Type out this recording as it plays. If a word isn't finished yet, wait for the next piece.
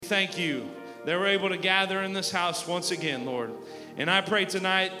thank you that we're able to gather in this house once again, Lord. And I pray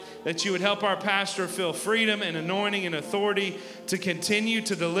tonight that you would help our pastor feel freedom and anointing and authority to continue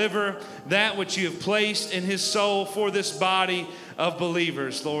to deliver that which you have placed in his soul for this body of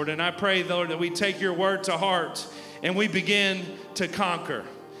believers, Lord. And I pray, Lord, that we take your word to heart and we begin to conquer.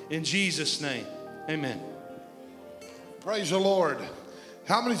 In Jesus' name, amen. Praise the Lord.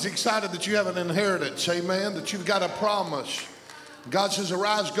 How many's excited that you have an inheritance, amen, that you've got a promise? God says,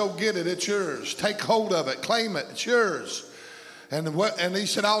 arise, go get it, it's yours. Take hold of it, claim it, it's yours. And he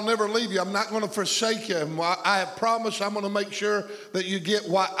said, I'll never leave you. I'm not going to forsake you. And I have promised I'm going to make sure that you get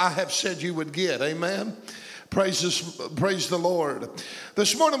what I have said you would get, amen. Praise the Lord.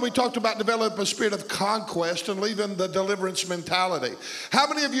 This morning we talked about developing a spirit of conquest and leaving the deliverance mentality. How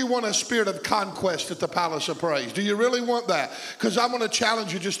many of you want a spirit of conquest at the Palace of Praise? Do you really want that? Because I'm going to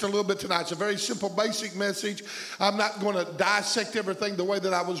challenge you just a little bit tonight. It's a very simple, basic message. I'm not going to dissect everything the way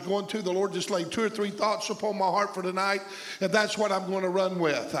that I was going to. The Lord just laid 2 or 3 thoughts upon my heart for tonight, and that's what I'm going to run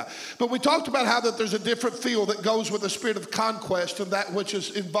with. But we talked about how that there's a different feel that goes with the spirit of conquest and that which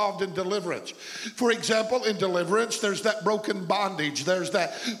is involved in deliverance. For example, in deliverance, there's that broken bondage. There's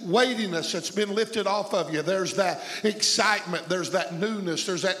that weightiness that's been lifted off of you. There's that excitement. There's that newness.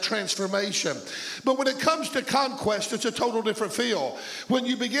 There's that transformation. But when it comes to conquest, it's a total different feel. When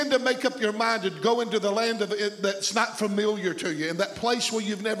you begin to make up your mind to go into the land of it that's not familiar to you, in that place where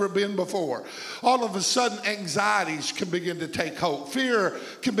you've never been before, all of a sudden anxieties can begin to take hold. Fear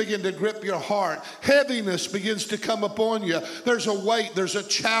can begin to grip your heart. Heaviness begins to come upon you. There's a weight. There's a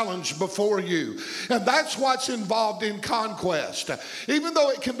challenge before you. And that's what's involved in conquest. Even though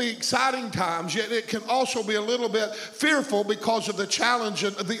it can be exciting times, yet it can also be a little bit fearful because of the challenge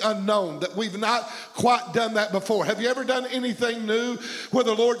and the unknown, that we've not quite done that before. Have you ever done anything new where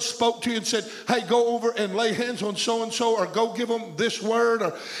the Lord spoke to you and said, hey, go over and lay hands on so-and-so, or go give them this word,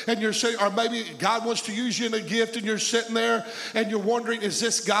 and you're saying, or maybe God wants to use you in a gift and you're sitting there and you're wondering, is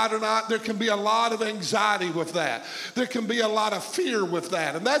this God or not? There can be a lot of anxiety with that. There can be a lot of fear with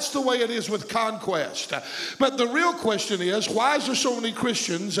that. And that's the way it is with conquest. But the real question is, why is there so many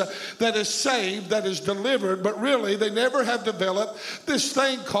Christians that is saved, that is delivered, but really they never have developed this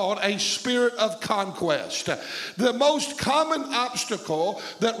thing called a spirit of conquest? The most common obstacle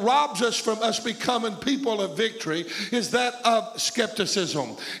that robs us from us becoming people of victory is that of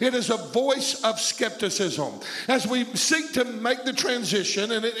skepticism. It is a voice of skepticism. As we seek to make the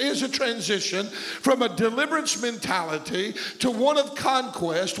transition, and it is a transition from a deliverance mentality to one of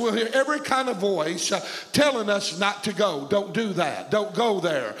conquest, we'll hear every kind of voice telling us not to go. Don't do that. Don't go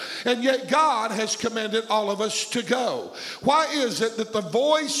there. And yet God has commanded all of us to go. Why is it that the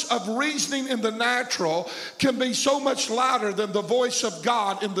voice of reasoning in the natural can be so much louder than the voice of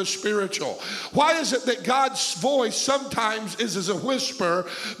God in the spiritual? Why is it that God's voice sometimes is as a whisper,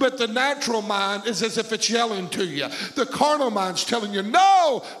 but the natural mind is as if it's yelling to you? The carnal mind's telling you,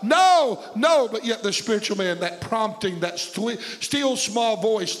 no, no, no, but yet the spiritual man, that prompting, that still small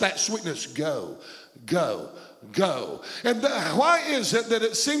voice, that sweetness, go, go, go. And why is it that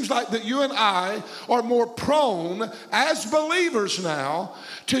it seems like that you and I are more prone as believers now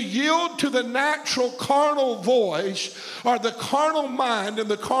to yield to the natural carnal voice or the carnal mind and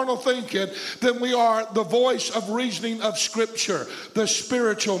the carnal thinking than we are the voice of reasoning of Scripture, the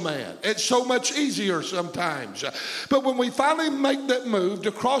spiritual man? It's so much easier sometimes. But when we finally make that move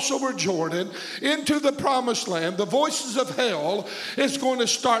to cross over Jordan into the promised land, the voices of hell is going to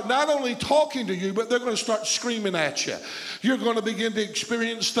start not only talking to you, but they're going to start screaming at you. You're going to begin to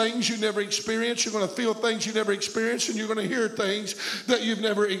experience things you never experienced. You're going to feel things you never experienced, and you're going to hear things that you've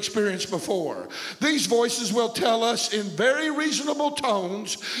never experienced before. These voices will tell us in very reasonable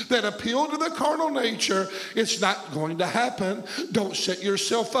tones that appeal to the carnal nature, it's not going to happen. Don't set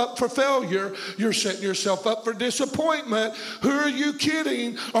yourself up for failure. You're setting yourself up for disappointment. Who are you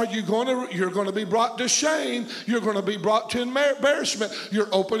kidding? You're going to be brought to shame. You're going to be brought to embarrassment. You're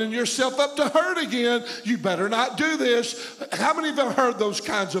opening yourself up to hurt again. You better not do this. How many of you have heard those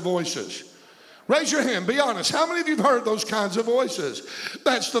kinds of voices? Raise your hand. Be honest. How many of you have heard those kinds of voices?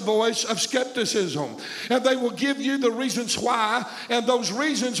 That's the voice of skepticism. And they will give you the reasons why, and those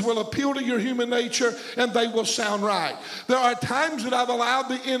reasons will appeal to your human nature, and they will sound right. There are times that I've allowed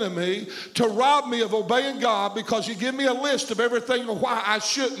the enemy to rob me of obeying God because he gave me a list of everything of why I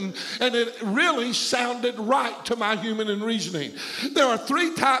shouldn't, and it really sounded right to my human and reasoning. There are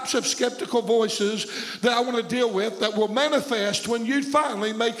 3 types of skeptical voices that I want to deal with that will manifest when you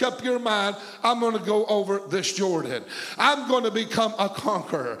finally make up your mind, I'm going to go over this Jordan. I'm going to become a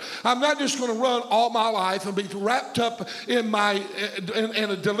conqueror. I'm not just going to run all my life and be wrapped up in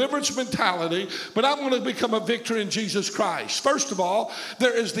a deliverance mentality, but I'm going to become a victor in Jesus Christ. First of all,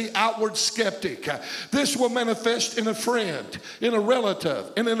 there is the outward skeptic. This will manifest in a friend, in a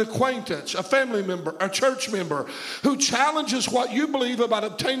relative, in an acquaintance, a family member, a church member who challenges what you believe about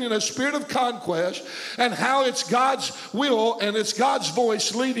obtaining a spirit of conquest and how it's God's will and it's God's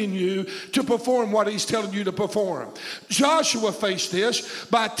voice leading you to perform what he's telling you to perform. Joshua faced this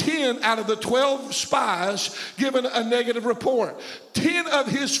by 10 out of the 12 spies giving a negative report. 10 of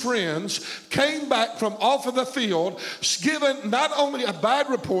his friends came back from off of the field given not only a bad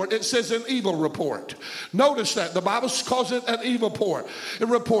report, it says an evil report. Notice that. The Bible calls it an evil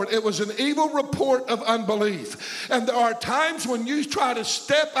report. It was an evil report of unbelief. And there are times when you try to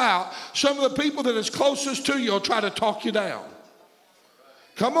step out, some of the people that is closest to you will try to talk you down.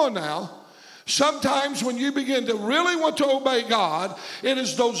 Come on now. Sometimes when you begin to really want to obey God, it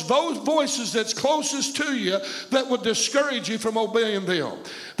is those voices that's closest to you that would discourage you from obeying them.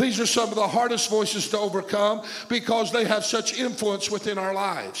 These are some of the hardest voices to overcome because they have such influence within our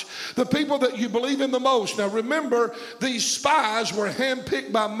lives. The people that you believe in the most. Now remember, these spies were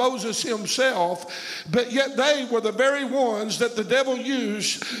handpicked by Moses himself, but yet they were the very ones that the devil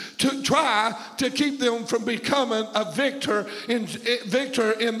used to try to keep them from becoming a victor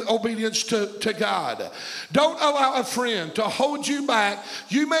in obedience to God. Don't allow a friend to hold you back.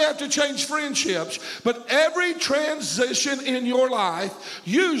 You may have to change friendships, but every transition in your life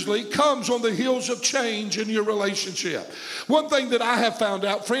usually comes on the heels of change in your relationship. One thing that I have found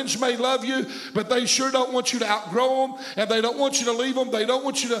out, friends may love you, but they sure don't want you to outgrow them, and they don't want you to leave them. They don't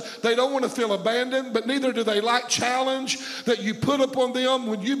want to feel abandoned, but neither do they like challenge that you put upon them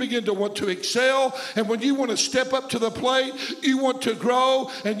when you begin to want to excel, and when you want to step up to the plate, you want to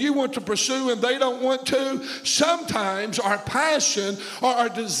grow, and you want to pursue, and they don't want to. Sometimes our passion or our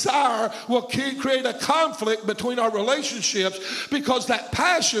desire will create a conflict between our relationships because that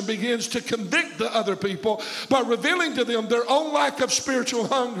passion begins to convict the other people by revealing to them their own lack of spiritual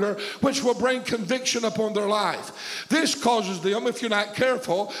hunger, which will bring conviction upon their life. This causes them, if you're not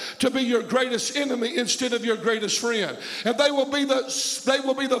careful, to be your greatest enemy instead of your greatest friend. And they will be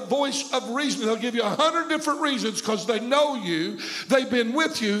the voice of reason. They'll give you 100 different reasons because they know you. They've been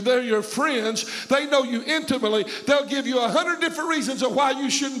with you. They're your friends. They know you intimately. They'll give you 100 different reasons of why you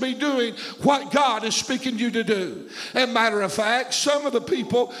shouldn't be doing what God is speaking you to do. And matter of fact, some of the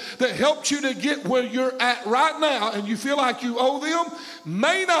people that helped you to get where you're at right now and you feel like you owe them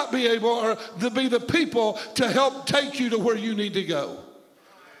may not be able to be the people to help take you to where you need to go.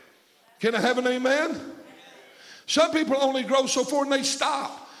 Can I have an amen? Some people only grow so far and they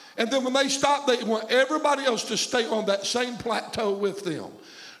stop. And then when they stop, they want everybody else to stay on that same plateau with them.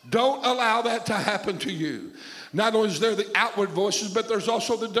 Don't allow that to happen to you. Not only is there the outward voices, but there's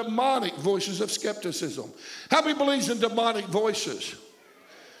also the demonic voices of skepticism. How many believes in demonic voices?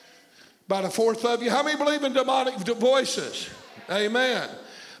 About a fourth of you. How many believe in demonic voices? Amen.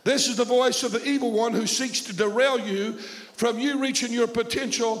 This is the voice of the evil one who seeks to derail you from you reaching your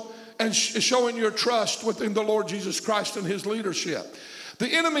potential and showing your trust within the Lord Jesus Christ and his leadership. The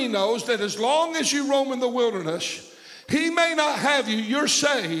enemy knows that as long as you roam in the wilderness, he may not have you, you're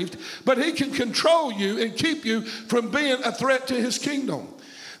saved, but he can control you and keep you from being a threat to his kingdom.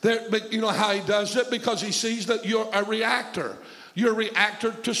 But you know how he does it? Because he sees that you're a reactor. You're a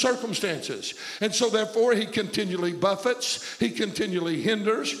reactor to circumstances. And so therefore he continually buffets, he continually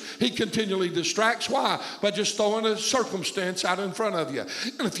hinders, he continually distracts. Why? By just throwing a circumstance out in front of you.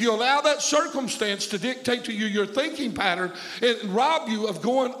 And if you allow that circumstance to dictate to you your thinking pattern and rob you of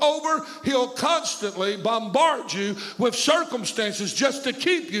going over, he'll constantly bombard you with circumstances just to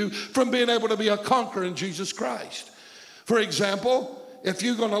keep you from being able to be a conqueror in Jesus Christ. For example, if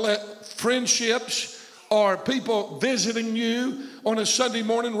you're going to let friendships or people visiting you on a Sunday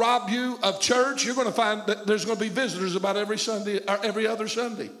morning rob you of church, you're going to find that there's going to be visitors about every Sunday or every other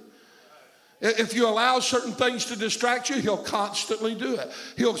Sunday. If you allow certain things to distract you, he'll constantly do it.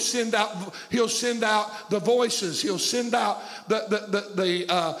 He'll send out the voices. He'll send out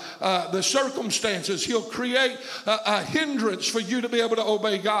the circumstances. He'll create a hindrance for you to be able to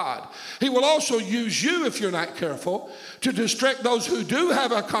obey God. He will also use you, if you're not careful, to distract those who do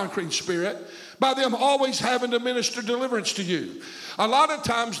have a conquering spirit by them always having to minister deliverance to you. A lot of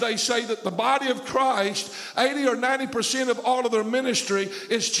times they say that the body of Christ, 80 or 90% of all of their ministry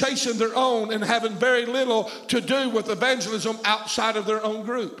is chasing their own and having very little to do with evangelism outside of their own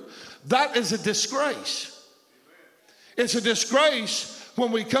group. That is a disgrace. It's a disgrace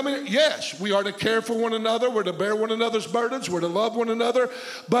when we come in, yes, we are to care for one another. We're to bear one another's burdens. We're to love one another.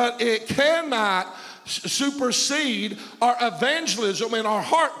 But it cannot supersede our evangelism and our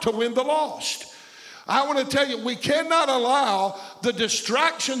heart to win the lost. I want to tell you, we cannot allow the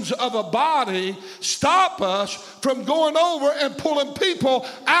distractions of a body stop us from going over and pulling people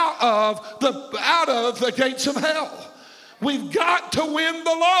out of the gates of hell. We've got to win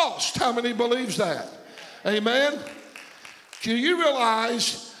the lost. How many believes that? Amen. Do you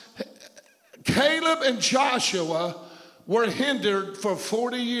realize Caleb and Joshua were hindered for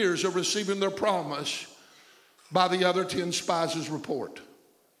 40 years of receiving their promise by the other 10 spies' report?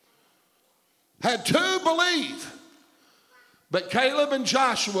 Had two believe, but Caleb and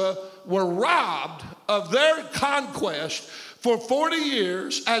Joshua were robbed of their conquest for 40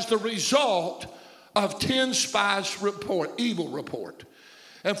 years as the result of 10 spies' report, evil report.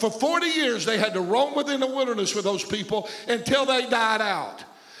 And for 40 years they had to roam within the wilderness with those people until they died out.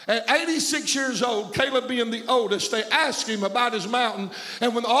 At 86 years old, Caleb being the oldest, they asked him about his mountain.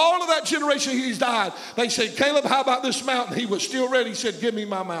 And when all of that generation he's died, they said, Caleb, how about this mountain? He was still ready. He said, give me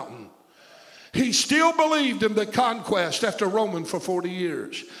my mountain. He still believed in the conquest after roaming for 40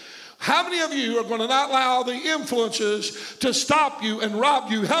 years. How many of you are going to not allow the influences to stop you and rob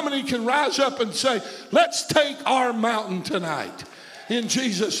you? How many can rise up and say, let's take our mountain tonight in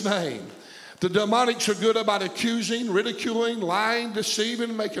Jesus' name? The demonics are good about accusing, ridiculing, lying,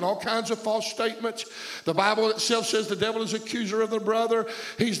 deceiving, making all kinds of false statements. The Bible itself says the devil is accuser of the brother.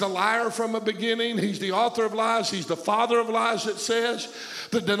 He's the liar from the beginning. He's the author of lies. He's the father of lies, it says.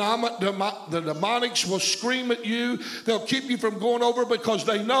 The demonics will scream at you. They'll keep you from going over because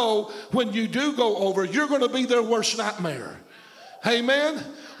they know when you do go over, you're going to be their worst nightmare. Amen.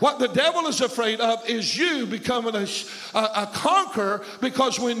 What the devil is afraid of is you becoming a conqueror,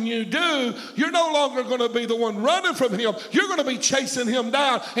 because when you do, you're no longer going to be the one running from him. You're going to be chasing him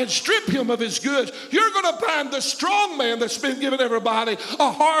down and strip him of his goods. You're going to find the strong man that's been giving everybody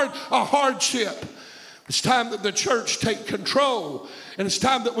a hardship. It's time that the church take control. And it's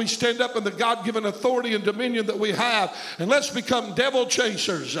time that we stand up in the God-given authority and dominion that we have. And let's become devil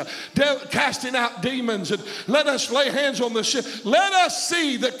chasers, casting out demons. And let us lay hands on the sick. Let us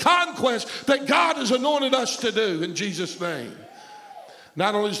see the conquest that God has anointed us to do in Jesus' name.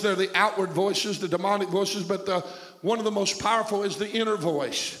 Not only is there the outward voices, the demonic voices, but one of the most powerful is the inner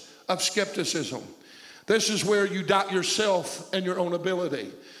voice of skepticism. This is where you doubt yourself and your own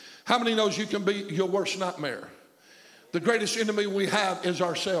ability. How many knows you can be your worst nightmare? The greatest enemy we have is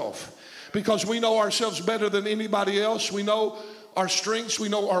ourselves, because we know ourselves better than anybody else. We know our strengths. We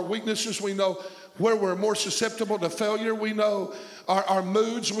know our weaknesses. We know where we're more susceptible to failure. We know our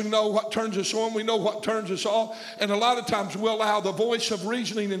moods. We know what turns us on. We know what turns us off. And a lot of times we'll allow the voice of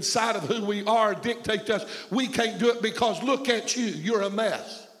reasoning inside of who we are dictate to us. We can't do it because look at you. You're a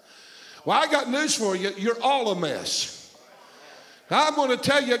mess. Well, I got news for you. You're all a mess. I'm going to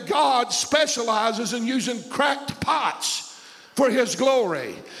tell you, God specializes in using cracked pots for his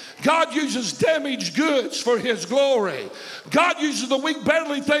glory. God uses damaged goods for his glory. God uses the weak,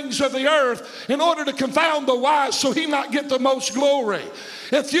 beggarly things of the earth in order to confound the wise so he might get the most glory.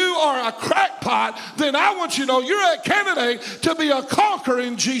 If you are a crackpot, then I want you to know you're a candidate to be a conqueror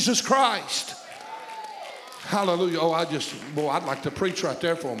in Jesus Christ. Hallelujah. Oh, I'd like to preach right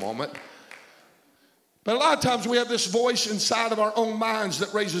there for a moment. But a lot of times we have this voice inside of our own minds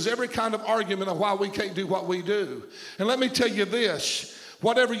that raises every kind of argument of why we can't do what we do. And let me tell you this,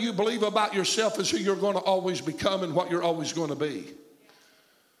 whatever you believe about yourself is who you're going to always become and what you're always going to be.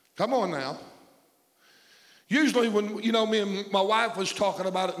 Come on now. Usually when, me and my wife was talking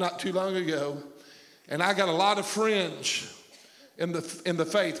about it not too long ago, and I got a lot of friends in the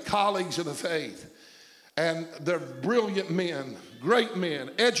faith, colleagues of the faith. And they're brilliant men, great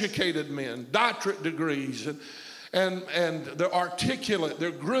men, educated men, doctorate degrees, and they're articulate,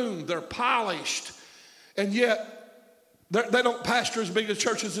 they're groomed, they're polished, and yet they don't pastor as big as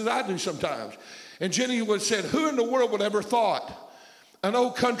churches as I do sometimes. And Jenny would have said, who in the world would ever thought an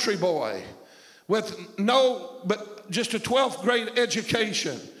old country boy with but just a 12th grade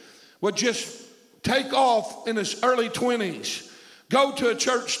education would just take off in his early 20s, go to a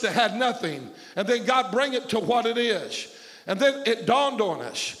church that had nothing, and then God bring it to what it is. And then it dawned on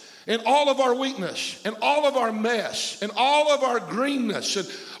us, in all of our weakness, and all of our mess, and all of our greenness, and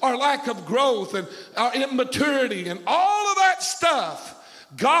our lack of growth, and our immaturity, and all of that stuff,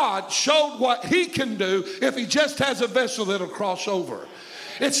 God showed what he can do if he just has a vessel that'll cross over.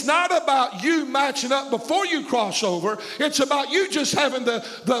 It's not about you matching up before you cross over. It's about you just having the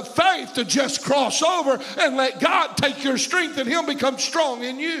faith to just cross over and let God take your strength and he'll become strong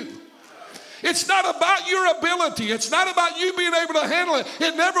in you. It's not about your ability. It's not about you being able to handle it.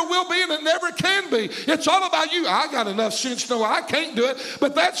 It never will be and it never can be. It's all about you. I got enough sense to know I can't do it,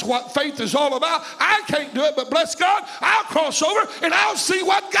 but that's what faith is all about. I can't do it, but bless God, I'll cross over and I'll see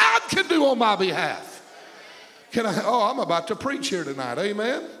what God can do on my behalf. I'm about to preach here tonight.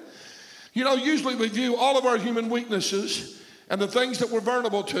 Amen. You know, usually we view all of our human weaknesses and the things that we're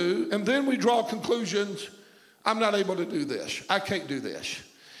vulnerable to, and then we draw conclusions. I'm not able to do this. I can't do this.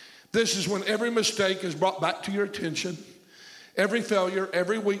 This is when every mistake is brought back to your attention, every failure,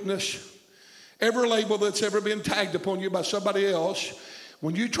 every weakness, every label that's ever been tagged upon you by somebody else.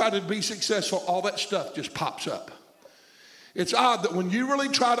 When you try to be successful, all that stuff just pops up. It's odd that when you really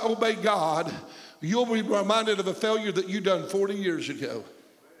try to obey God, you'll be reminded of a failure that you done 40 years ago.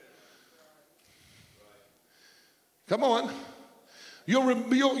 Come on.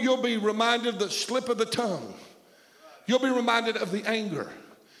 You'll be reminded of the slip of the tongue. You'll be reminded of the anger.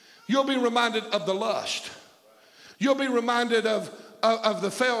 You'll be reminded of the lust. You'll be reminded of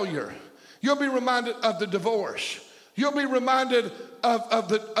the failure. You'll be reminded of the divorce. You'll be reminded of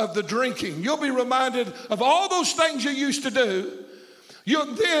the drinking. You'll be reminded of all those things you used to do.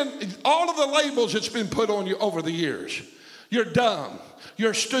 Then all of the labels that's been put on you over the years. You're dumb.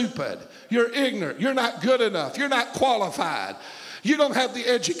 You're stupid. You're ignorant. You're not good enough. You're not qualified. You don't have the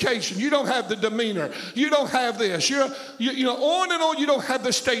education. You don't have the demeanor. You don't have this. You on and on. You don't have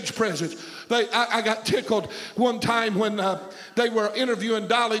the stage presence. I got tickled one time when they were interviewing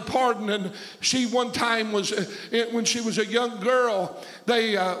Dolly Parton, and she one time was when she was a young girl.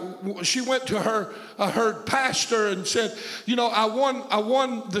 She went to her pastor and said, I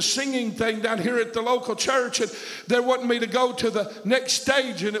won the singing thing down here at the local church, and they wanted me to go to the next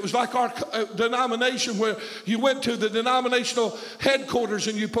stage, and it was like our denomination where you went to the denominational headquarters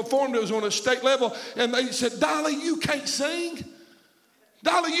and you performed. It was on a state level, and they said, Dolly, you can't sing.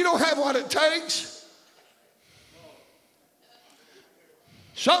 Dolly, you don't have what it takes.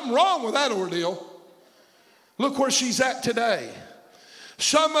 Something wrong with that ordeal. Look where she's at today.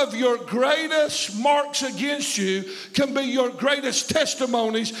 Some of your greatest marks against you can be your greatest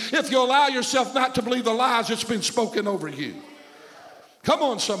testimonies if you allow yourself not to believe the lies that's been spoken over you. Come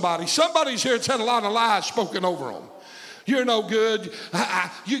on, somebody. Somebody's here that's had a lot of lies spoken over them. You're no good.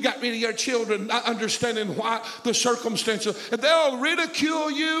 You got rid of your children, not understanding why the circumstances. And they'll ridicule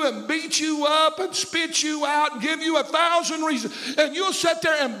you and beat you up and spit you out and give you 1,000 reasons. And you'll sit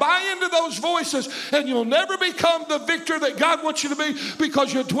there and buy into those voices, and you'll never become the victor that God wants you to be,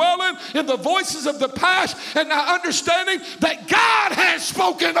 because you're dwelling in the voices of the past and not understanding that God has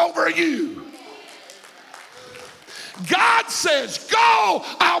spoken over you. God says, go,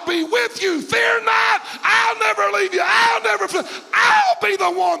 I'll be with you. Fear not, I'll never leave you. I'll be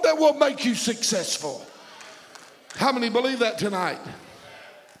the one that will make you successful. How many believe that tonight?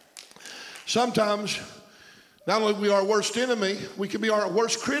 Sometimes, not only are we our worst enemy, we can be our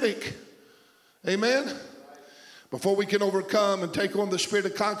worst critic. Amen? Before we can overcome and take on the spirit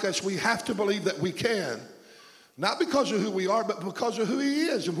of conquest, we have to believe that we can. Not because of who we are, but because of who He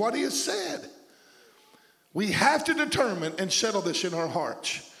is and what He has said. We have to determine and settle this in our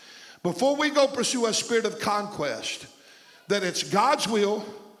hearts before we go pursue a spirit of conquest, that it's God's will,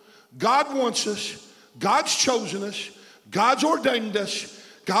 God wants us, God's chosen us, God's ordained us,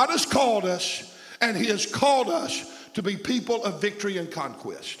 God has called us, and He has called us to be people of victory and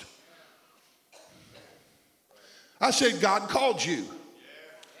conquest. I said God called you.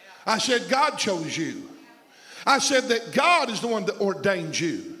 I said God chose you. I said that God is the one that ordained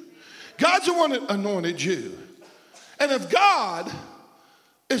you. God's the one that anointed you. And if God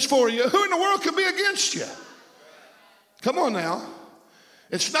is for you, who in the world can be against you? Come on now.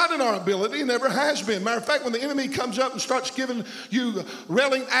 It's not in our ability, it never has been. Matter of fact, when the enemy comes up and starts giving you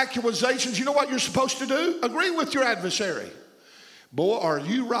railing accusations, you know what you're supposed to do? Agree with your adversary. Boy, are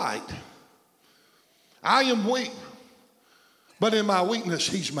you right. I am weak, but in my weakness,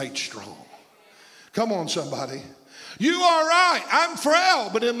 He's made strong. Come on, somebody. You are right. I'm frail,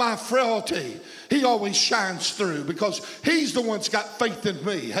 but in my frailty, He always shines through because He's the one that's got faith in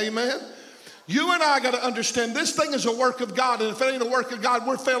me. Amen? You and I got to understand this thing is a work of God, and if it ain't a work of God,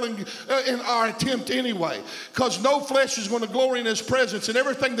 we're failing in our attempt anyway, because no flesh is going to glory in His presence, and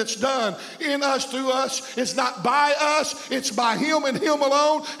everything that's done in us, through us, is not by us, it's by Him and Him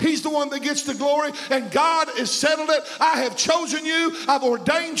alone. He's the one that gets the glory, and God has settled it. I have chosen you. I've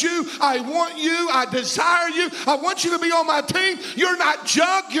ordained you. I want you. I desire you. I want you to be on my team. You're not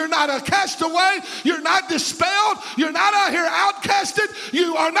junk. You're not a castaway. You're not dispelled. You're not out here outcasted.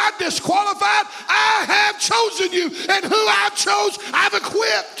 You are not disqualified. I have chosen you, and who I've chose, I've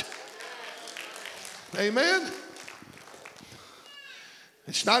equipped. Amen.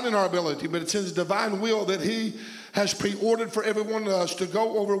 It's not in our ability, but it's in his divine will that he has preordered for every one of us to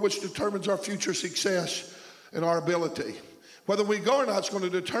go over, which determines our future success and our ability. Whether we go or not is going to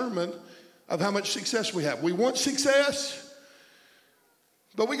determine of how much success we have. We want success,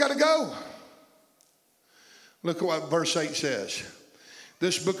 but we got to go. Look at what verse 8 says.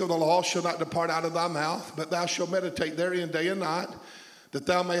 This book of the law shall not depart out of thy mouth, but thou shalt meditate therein day and night, that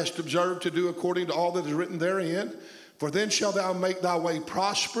thou mayest observe to do according to all that is written therein. For then shalt thou make thy way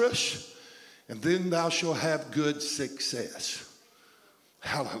prosperous, and then thou shalt have good success.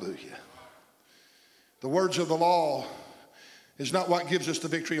 Hallelujah. The words of the law is not what gives us the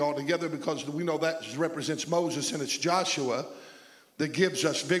victory altogether, because we know that represents Moses, and it's Joshua that gives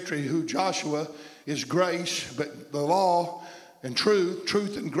us victory. Who Joshua is grace, but the law and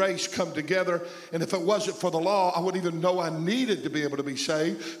truth and grace come together. And if it wasn't for the law, I wouldn't even know I needed to be able to be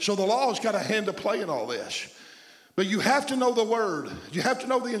saved. So the law has got a hand to play in all this. But you have to know the word. You have to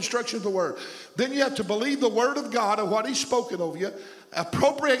know the instruction of the word. Then you have to believe the word of God and what he's spoken over you.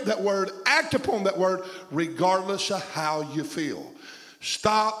 Appropriate that word, act upon that word, regardless of how you feel.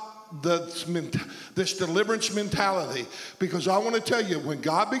 Stop this deliverance mentality, because I want to tell you, when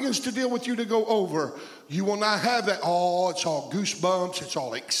God begins to deal with you to go over, you will not have that, it's all goosebumps, it's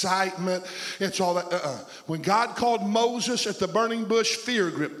all excitement, it's all that. When God called Moses at the burning bush, fear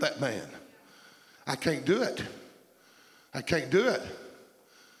gripped that man. I can't do it. I can't do it.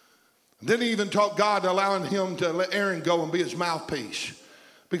 Then he even taught God allowing him to let Aaron go and be his mouthpiece,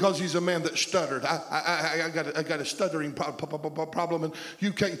 because he's a man that stuttered. I got a stuttering problem, and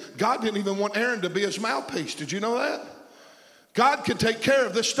you can't. God didn't even want Aaron to be his mouthpiece. Did you know that? God can take care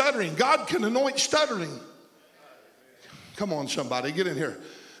of the stuttering. God can anoint stuttering. Come on, somebody, get in here.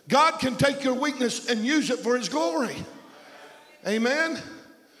 God can take your weakness and use it for his glory. Amen.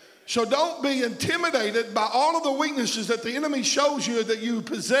 So don't be intimidated by all of the weaknesses that the enemy shows you that you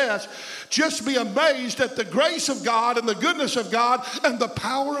possess. Just be amazed at the grace of God and the goodness of God and the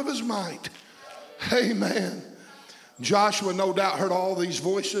power of his might. Amen. Joshua no doubt heard all these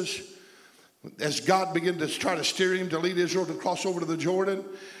voices as God began to try to steer him to lead Israel to cross over to the Jordan.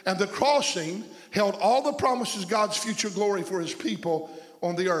 And the crossing held all the promises of God's future glory for his people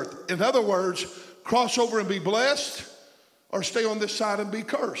on the earth. In other words, cross over and be blessed, or stay on this side and be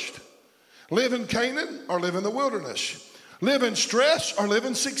cursed. Live in Canaan or live in the wilderness. Live in stress or live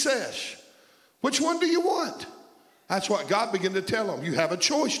in success. Which one do you want? That's what God began to tell them. You have a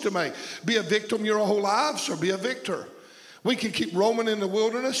choice to make. Be a victim your whole lives or be a victor. We can keep roaming in the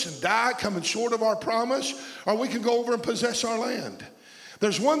wilderness and die, coming short of our promise, or we can go over and possess our land.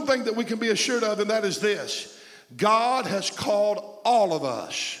 There's one thing that we can be assured of, and that is this. God has called all of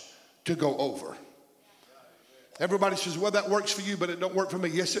us to go over. Everybody says, well, that works for you, but it don't work for me.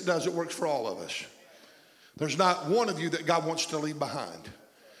 Yes, it does. It works for all of us. There's not one of you that God wants to leave behind.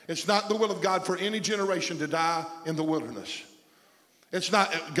 It's not the will of God for any generation to die in the wilderness. It's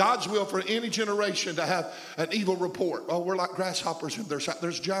not God's will for any generation to have an evil report. Oh, we're like grasshoppers and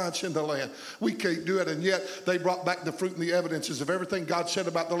there's giants in the land. We can't do it. And yet they brought back the fruit and the evidences of everything God said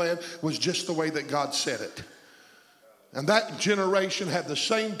about the land was just the way that God said it. And that generation had the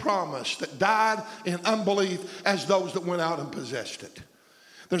same promise that died in unbelief as those that went out and possessed it.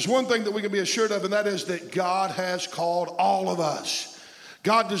 There's one thing that we can be assured of, and that is that God has called all of us.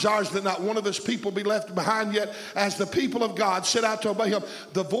 God desires that not one of his people be left behind, yet as the people of God set out to obey him,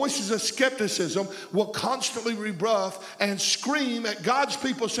 the voices of skepticism will constantly rebuff and scream at God's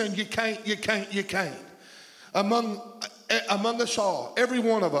people saying, you can't, you can't, you can't. Among us all, every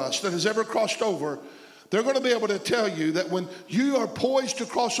one of us that has ever crossed over, they're going to be able to tell you that when you are poised to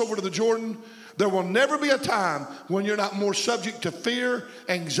cross over to the Jordan, there will never be a time when you're not more subject to fear,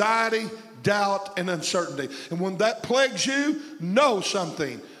 anxiety, doubt, and uncertainty. And when that plagues you, know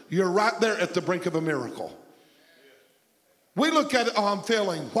something. You're right there at the brink of a miracle. We look at it, I'm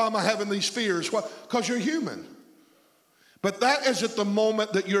failing. Why am I having these fears? Because you're human. But that is at the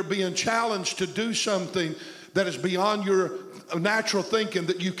moment that you're being challenged to do something that is beyond your natural thinking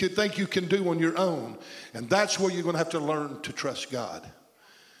that you could think you can do on your own. And that's where you're going to have to learn to trust God.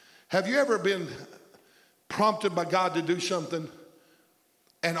 Have you ever been prompted by God to do something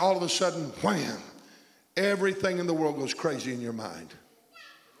and all of a sudden, wham, everything in the world goes crazy in your mind?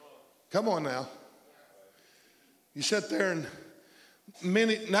 Come on now. You sit there and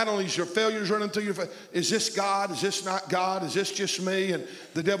not only is your failures running through your face, is this God? Is this not God? Is this just me? And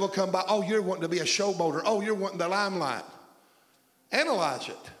the devil come by, oh, you're wanting to be a showboater. Oh, you're wanting the limelight. Analyze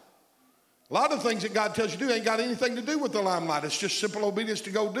it. A lot of things that God tells you to do ain't got anything to do with the limelight. It's just simple obedience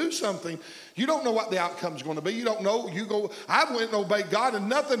to go do something. You don't know what the outcome's going to be. You don't know. You go, I went and obeyed God and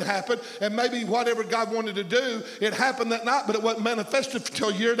nothing happened. And maybe whatever God wanted to do, it happened that night, but it wasn't manifested until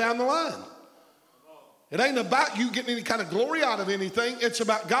a year down the line. It ain't about you getting any kind of glory out of anything. It's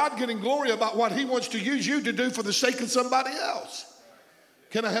about God getting glory about what he wants to use you to do for the sake of somebody else.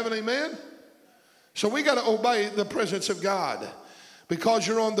 Can I have an amen? So we got to obey the presence of God. Because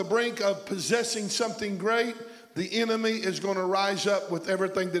you're on the brink of possessing something great, the enemy is going to rise up with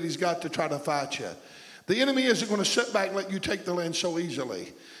everything that he's got to try to fight you. The enemy isn't going to sit back and let you take the land so easily.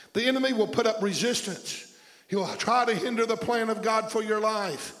 The enemy will put up resistance. He'll try to hinder the plan of God for your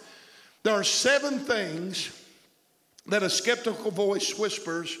life. There are 7 things that a skeptical voice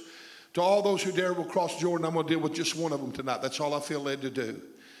whispers to all those who dare will cross Jordan. I'm going to deal with just one of them tonight. That's all I feel led to do.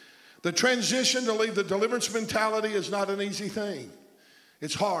 The transition to leave the deliverance mentality is not an easy thing.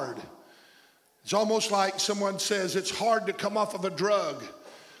 It's hard. It's almost like someone says it's hard to come off of a drug,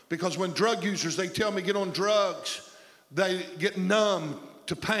 because when drug users, they tell me get on drugs, they get numb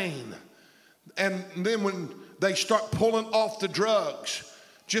to pain. And then when they start pulling off the drugs,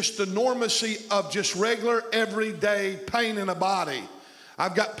 just the normacy of just regular everyday pain in a body.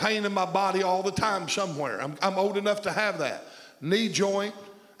 I've got pain in my body all the time somewhere. I'm old enough to have that. Knee joint,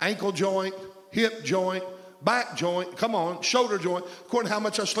 ankle joint, hip joint, back joint, come on, shoulder joint, according to how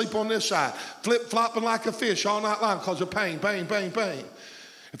much I sleep on this side. Flip-flopping like a fish all night long because of pain.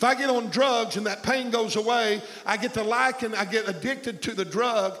 If I get on drugs and that pain goes away, I get to liken, I get addicted to the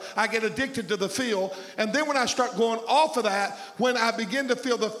drug, I get addicted to the feel, and then when I start going off of that, when I begin to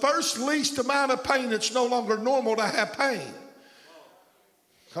feel the first least amount of pain, it's no longer normal to have pain.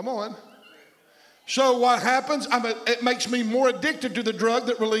 Come on. So what happens? It makes me more addicted to the drug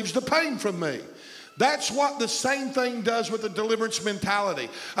that relieves the pain from me. That's what the same thing does with a deliverance mentality.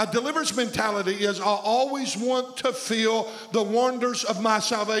 A deliverance mentality is I always want to feel the wonders of my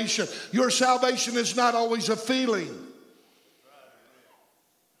salvation. Your salvation is not always a feeling.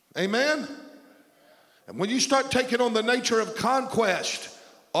 Amen? And when you start taking on the nature of conquest,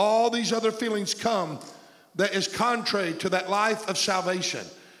 all these other feelings come that is contrary to that life of salvation.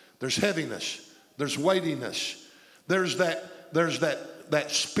 There's heaviness. There's weightiness. There's that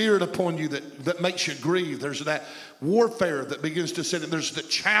spirit upon you that makes you grieve. There's that warfare that begins to set in. There's the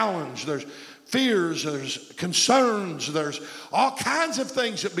challenge. There's fears. There's concerns. There's all kinds of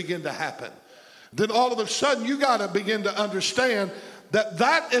things that begin to happen. Then all of a sudden you got to begin to understand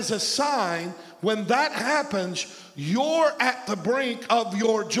that is a sign. When that happens, you're at the brink of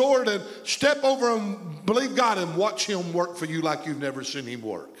your Jordan. Step over and believe God and watch him work for you like you've never seen him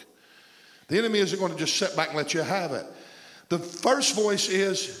work. The enemy isn't going to just sit back and let you have it. The first voice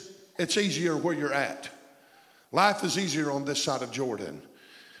is, it's easier where you're at. Life is easier on this side of Jordan.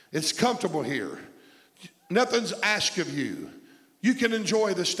 It's comfortable here. Nothing's asked of you. You can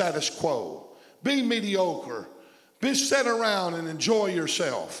enjoy the status quo. Be mediocre. Be sit around and enjoy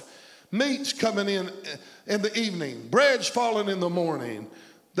yourself. Meat's coming in the evening. Bread's falling in the morning.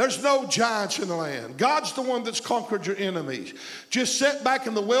 There's no giants in the land. God's the one that's conquered your enemies. Just sit back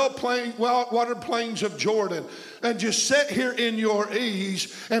in the well-watered plains of Jordan and just sit here in your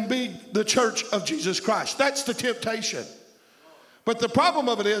ease and be the church of Jesus Christ. That's the temptation. But the problem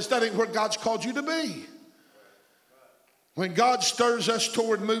of it is that ain't where God's called you to be. When God stirs us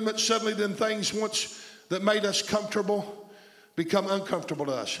toward movement, suddenly then things once that made us comfortable become uncomfortable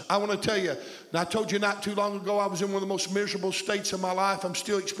to us. I want to tell you, and I told you not too long ago, I was in one of the most miserable states of my life. I'm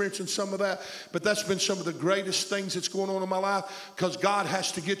still experiencing some of that, but that's been some of the greatest things that's going on in my life, because God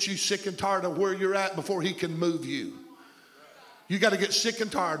has to get you sick and tired of where you're at before he can move you. You got to get sick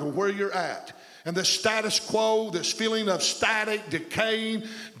and tired of where you're at. And the status quo, this feeling of static, decaying,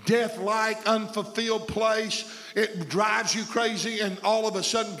 death-like, unfulfilled place, it drives you crazy, and all of a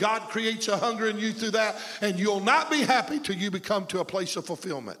sudden God creates a hunger in you through that, and you'll not be happy till you become to a place of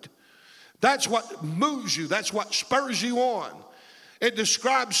fulfillment. That's what moves you. That's what spurs you on. It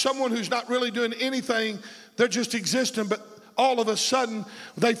describes someone who's not really doing anything. They're just existing, but all of a sudden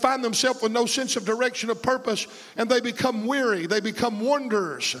they find themselves with no sense of direction or purpose, and they become weary. They become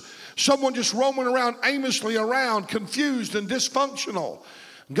wanderers. Someone just roaming around aimlessly around, confused and dysfunctional.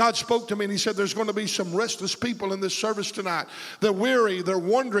 God spoke to me and he said, there's going to be some restless people in this service tonight. They're weary, they're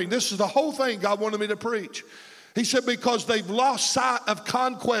wandering. This is the whole thing God wanted me to preach. He said, because they've lost sight of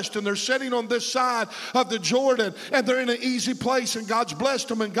conquest and they're sitting on this side of the Jordan and they're in an easy place, and God's blessed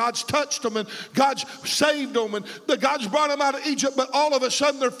them and God's touched them and God's saved them and God's brought them out of Egypt, but all of a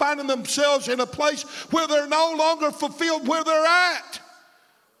sudden they're finding themselves in a place where they're no longer fulfilled where they're at.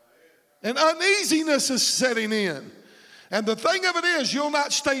 And uneasiness is setting in. And the thing of it is, you'll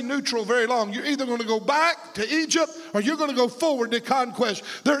not stay neutral very long. You're either going to go back to Egypt or you're going to go forward to conquest.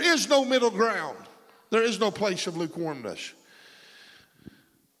 There is no middle ground. There is no place of lukewarmness.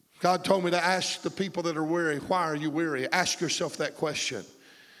 God told me to ask the people that are weary, why are you weary? Ask yourself that question.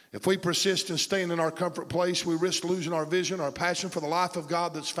 If we persist in staying in our comfort place, we risk losing our vision, our passion for the life of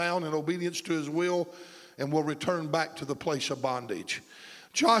God that's found in obedience to his will, and we'll return back to the place of bondage.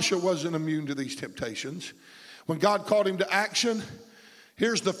 Joshua wasn't immune to these temptations. When God called him to action,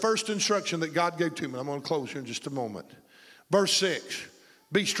 here's the first instruction that God gave to him. I'm going to close here in just a moment. Verse 6,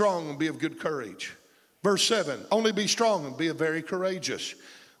 be strong and be of good courage. Verse 7, only be strong and be very courageous.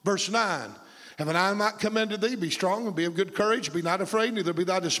 Verse 9, haven't I not commanded thee? Be strong and be of good courage. Be not afraid, neither be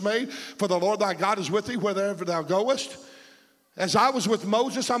thou dismayed. For the Lord thy God is with thee wherever thou goest. As I was with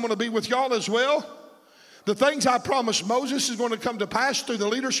Moses, I'm going to be with y'all as well. The things I promised Moses is going to come to pass through the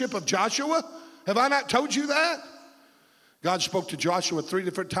leadership of Joshua. Have I not told you that? God spoke to Joshua 3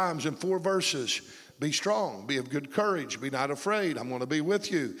 different times in 4 verses. Be strong, be of good courage, be not afraid. I'm going to be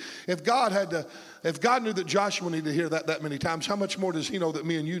with you. If God knew that Joshua needed to hear that many times, how much more does he know that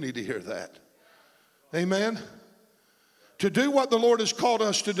me and you need to hear that? Amen. To do what the Lord has called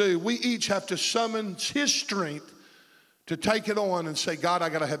us to do, we each have to summon his strength to take it on and say, God, I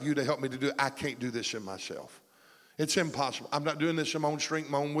got to have you to help me to do it. I can't do this in myself. It's impossible. I'm not doing this in my own strength,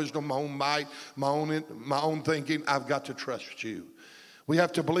 my own wisdom, my own might, my own thinking. I've got to trust you. We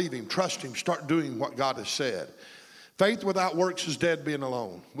have to believe him, trust him, start doing what God has said. Faith without works is dead being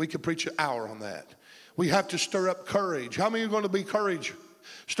alone. We could preach an hour on that. We have to stir up courage. How many are going to be courage?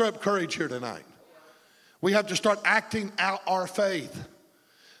 Stir up courage here tonight. We have to start acting out our faith.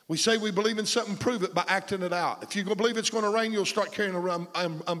 We say we believe in something, prove it by acting it out. If you believe it's going to rain, you'll start carrying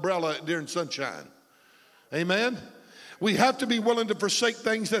an umbrella during sunshine. Amen? We have to be willing to forsake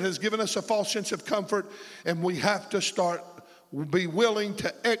things that has given us a false sense of comfort, and we have to be willing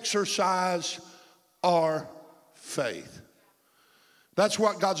to exercise our faith. That's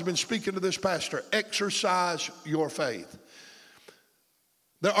what God's been speaking to this pastor. Exercise your faith.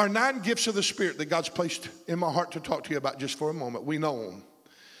 There are 9 gifts of the Spirit that God's placed in my heart to talk to you about just for a moment. We know them.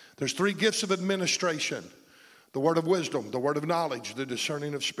 There's 3 gifts of administration. The word of wisdom, the word of knowledge, the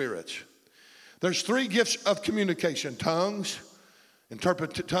discerning of spirits. There's 3 gifts of communication. Tongues and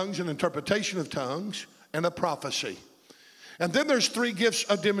interpretation of tongues, and a prophecy. And then there's 3 gifts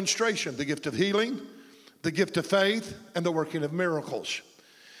of demonstration. The gift of healing, the gift of faith, and the working of miracles.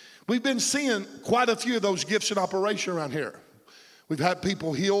 We've been seeing quite a few of those gifts in operation around here. We've had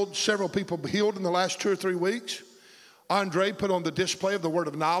people healed, several people healed in the last 2 or 3 weeks. Andre put on the display of the word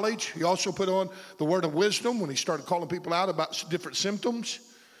of knowledge. He also put on the word of wisdom when he started calling people out about different symptoms.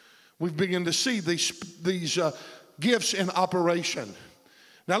 We've begun to see these gifts in operation.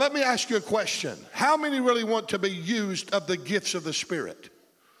 Now let me ask you a question. How many really want to be used of the gifts of the Spirit?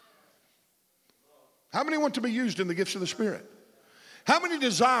 How many want to be used in the gifts of the Spirit? How many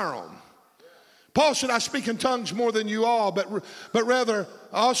desire them? Paul said, I speak in tongues more than you all, but rather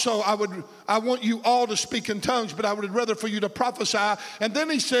also I want you all to speak in tongues, but I would rather for you to prophesy. And then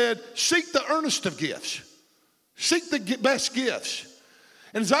he said, seek the earnest of gifts. Seek the best gifts.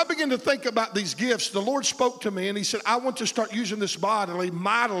 And as I began to think about these gifts, the Lord spoke to me and he said, I want to start using this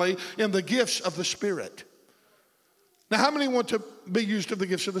mightily in the gifts of the Spirit. Now, how many want to be used of the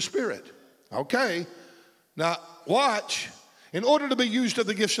gifts of the Spirit? Okay. Now, watch. In order to be used of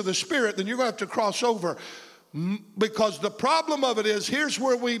the gifts of the Spirit, then you're going to have to cross over. Because the problem of it is, here's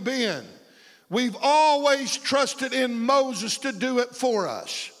where we've been. We've always trusted in Moses to do it for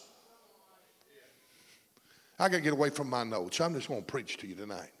us. I got to get away from my notes. I'm just going to preach to you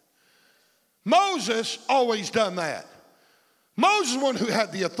tonight. Moses always done that. Moses was one who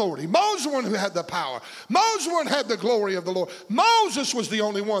had the authority. Moses was one who had the power. Moses was one who had the glory of the Lord. Moses was the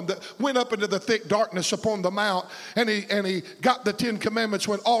only one that went up into the thick darkness upon the mount, and he got the 10 commandments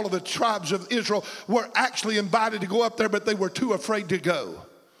when all of the tribes of Israel were actually invited to go up there, but they were too afraid to go.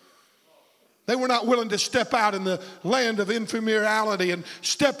 They were not willing to step out in the land of inferiority and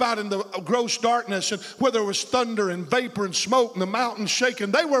step out in the gross darkness, and where there was thunder and vapor and smoke and the mountains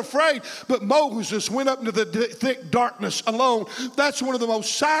shaking. They were afraid, but Moses went up into the thick darkness alone. That's one of the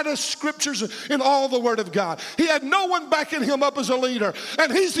most saddest scriptures in all the Word of God. He had no one backing him up as a leader,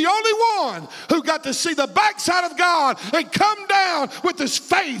 and he's the only one who got to see the backside of God and come down with his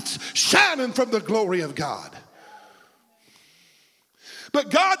face shining from the glory of God.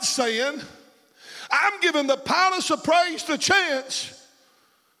 But God's saying, I'm giving the palace of praise the chance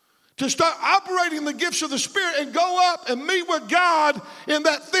to start operating the gifts of the Spirit and go up and meet with God in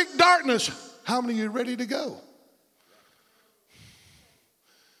that thick darkness. How many of you are ready to go?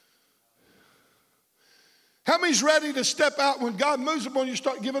 How many's ready to step out when God moves upon you,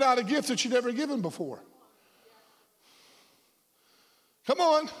 start giving out a gift that you've never given before? Come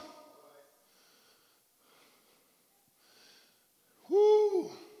on.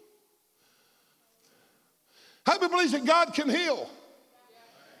 Woo. How many believes that God can heal?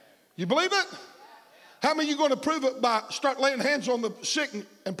 You believe it? How many of you going to prove it by start laying hands on the sick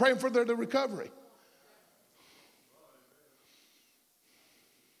and praying for their recovery?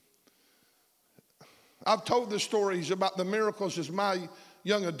 I've told the stories about the miracles as my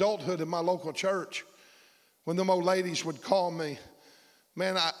young adulthood in my local church. When them old ladies would call me,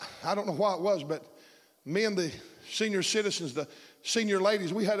 man, I don't know why it was, but me and the senior citizens, the senior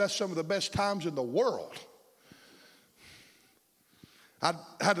ladies, we had some of the best times in the world. I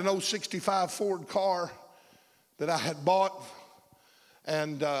had an old 65 Ford car that I had bought,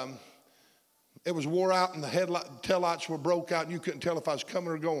 and it was wore out, and the taillights were broke out, and you couldn't tell if I was coming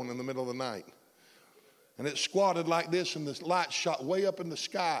or going in the middle of the night. And it squatted like this, and the light shot way up in the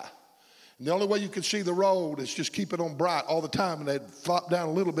sky. And the only way you could see the road is just keep it on bright all the time, and they'd flop down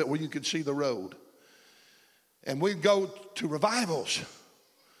a little bit where you could see the road. And we'd go to revivals.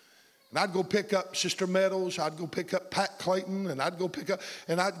 And I'd go pick up Sister Meadows, I'd go pick up Pat Clayton, and I'd go pick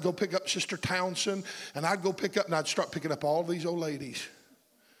up Sister Townsend, and I'd start picking up all these old ladies.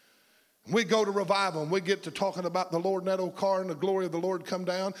 And we'd go to revival, and we'd get to talking about the Lord in that old car, and the glory of the Lord come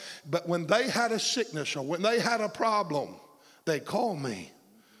down. But when they had a sickness or when they had a problem, they'd call me.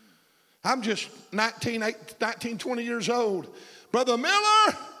 I'm just 19, 20 years old. Brother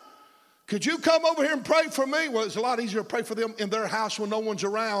Miller, could you come over here and pray for me? Well, it's a lot easier to pray for them in their house when no one's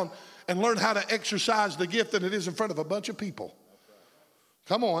around and learn how to exercise the gift than it is in front of a bunch of people.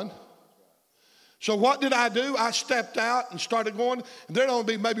 Come on. So what did I do? I stepped out and started going. And there'd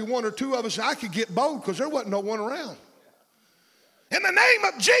only be maybe one or two of us. And I could get bold because there wasn't no one around. In the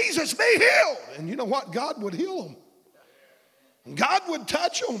name of Jesus, be healed. And you know what? God would heal them. And God would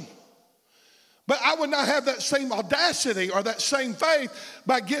touch them. But I would not have that same audacity or that same faith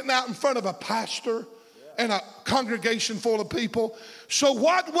by getting out in front of a pastor and a congregation full of people. So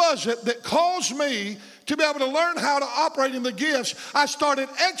what was it that caused me to be able to learn how to operate in the gifts? I started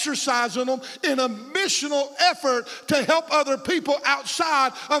exercising them in a missional effort to help other people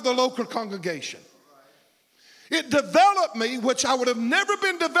outside of the local congregation. It developed me, which I would have never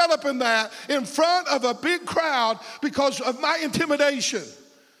been developing that in front of a big crowd because of my intimidation.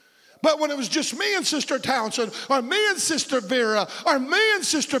 But when it was just me and Sister Townsend, or me and Sister Vera, or me and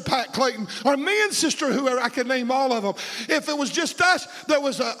Sister Pat Clayton, or me and Sister whoever, I could name all of them. If it was just us, there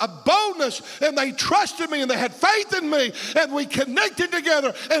was a boldness, and they trusted me, and they had faith in me, and we connected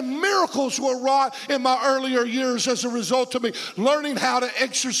together, and miracles were wrought in my earlier years as a result of me learning how to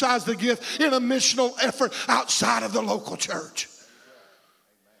exercise the gift in a missional effort outside of the local church.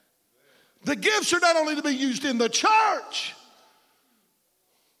 The gifts are not only to be used in the church,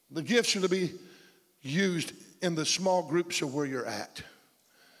 the gifts are to be used in the small groups of where you're at.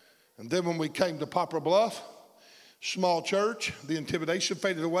 And then when we came to Poplar Bluff, small church, the intimidation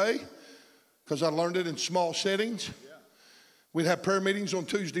faded away because I learned it in small settings. We'd have prayer meetings on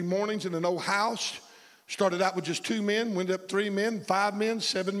Tuesday mornings in an old house. Started out with just 2 men, went up 3 men, 5 men,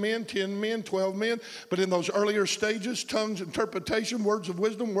 7 men, 10 men, 12 men. But in those earlier stages, tongues, interpretation, words of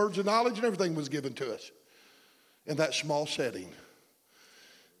wisdom, words of knowledge, and everything was given to us in that small setting.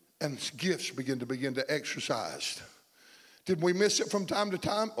 And gifts begin to exercise. Did we miss it from time to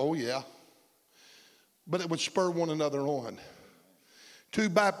time? Oh, yeah. But it would spur one another on. 2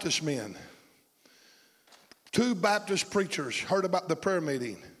 Baptist men, 2 Baptist preachers heard about the prayer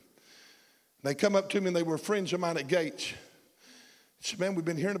meeting. They come up to me, and they were friends of mine at Gates. They said, man, we've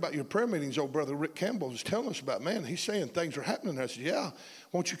been hearing about your prayer meetings. Old brother Rick Campbell was telling us about, man, he's saying things are happening there. I said, yeah,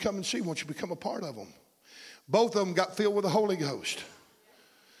 won't you come and see? Won't you become a part of them? Both of them got filled with the Holy Ghost.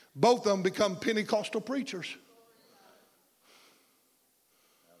 Both of them become Pentecostal preachers.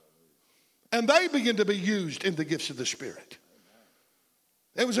 And they begin to be used in the gifts of the Spirit.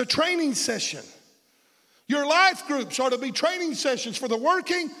 It was a training session. Your life groups are to be training sessions for the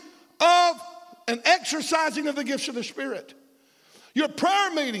working of and exercising of the gifts of the Spirit. Your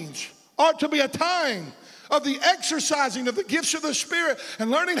prayer meetings are to be a time of the exercising of the gifts of the Spirit and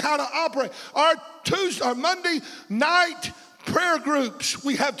learning how to operate. Our Monday night prayer groups,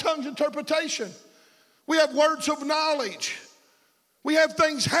 we have tongues interpretation. We have words of knowledge. We have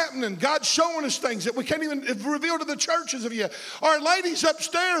things happening. God's showing us things that we can't even reveal to the churches of yet. Our ladies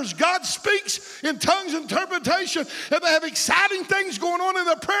upstairs, God speaks in tongues interpretation, and they have exciting things going on in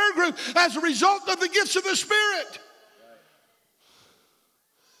the prayer group as a result of the gifts of the Spirit.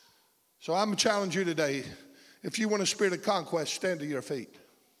 So I'm challenging you today. If you want a spirit of conquest, stand to your feet.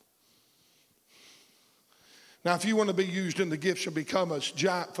 Now, if you want to be used in the gifts and become a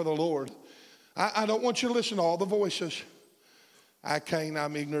giant for the Lord, I don't want you to listen to all the voices. I can't,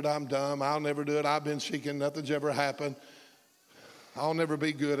 I'm ignorant, I'm dumb, I'll never do it, I've been seeking, nothing's ever happened. I'll never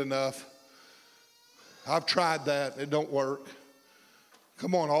be good enough. I've tried that, it don't work.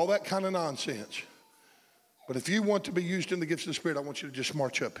 Come on, all that kind of nonsense. But if you want to be used in the gifts of the Spirit, I want you to just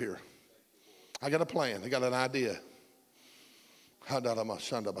march up here. I got a plan, I got an idea.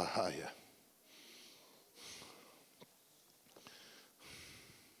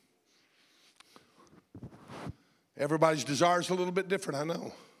 Everybody's desire is a little bit different, I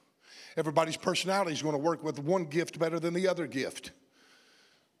know. Everybody's personality is going to work with one gift better than the other gift.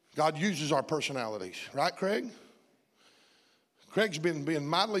 God uses our personalities. Right, Craig? Craig's been being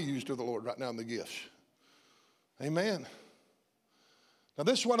mightily used of the Lord right now in the gifts. Amen. Now,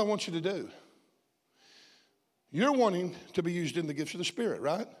 this is what I want you to do. You're wanting to be used in the gifts of the Spirit,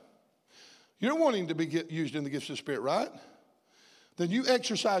 right? You're wanting to be used in the gifts of the Spirit, right? Then you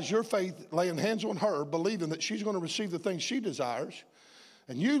exercise your faith, laying hands on her, believing that she's going to receive the things she desires.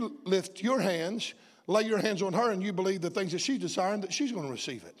 And you lift your hands, lay your hands on her, and you believe the things that she's desiring, that she's going to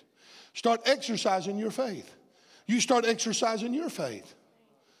receive it. Start exercising your faith. You start exercising your faith.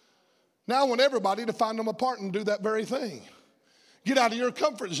 Now I want everybody to find them apart and do that very thing. Get out of your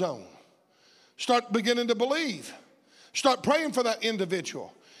comfort zone. Start beginning to believe. Start praying for that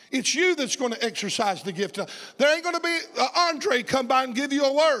individual. It's you that's going to exercise the gift. There ain't going to be Andre come by and give you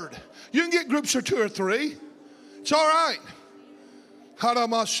a word. You can get groups of 2 or 3. It's all right.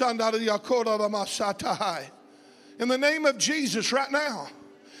 In the name of Jesus right now,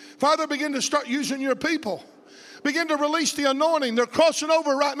 Father, begin to start using your people. Begin to release the anointing. They're crossing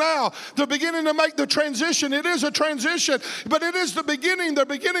over right now. They're beginning to make the transition. It is a transition, but it is the beginning. They're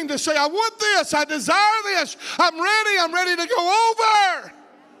beginning to say, I want this. I desire this. I'm ready. I'm ready to go over.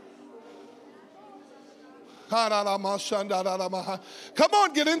 Come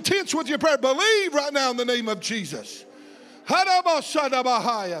on, get intense with your prayer. Believe right now in the name of Jesus. God,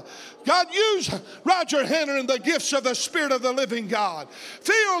 use Roger Henner and the gifts of the Spirit of the living God.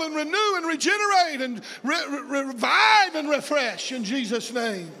 Fill and renew and regenerate and revive and refresh in Jesus'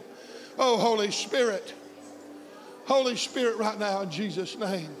 name. Oh, Holy Spirit. Holy Spirit right now in Jesus'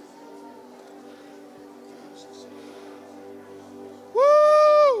 name.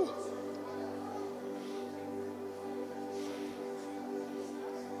 Woo!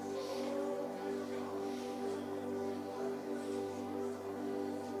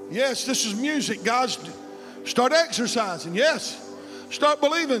 Yes, this is music, guys. Start exercising. Yes. Start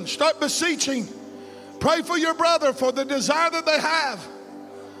believing. Start beseeching. Pray for your brother for the desire that they have.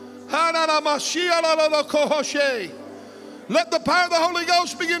 Let the power of the Holy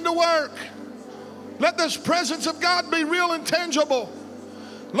Ghost begin to work. Let this presence of God be real and tangible.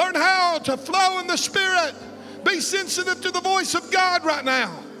 Learn how to flow in the Spirit. Be sensitive to the voice of God right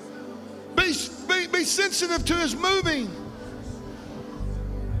now. Be sensitive to His moving.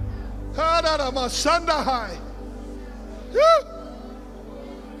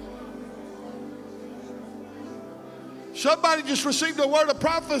 Somebody just received a word of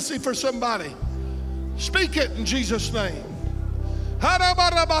prophecy for somebody. Speak it in Jesus' name.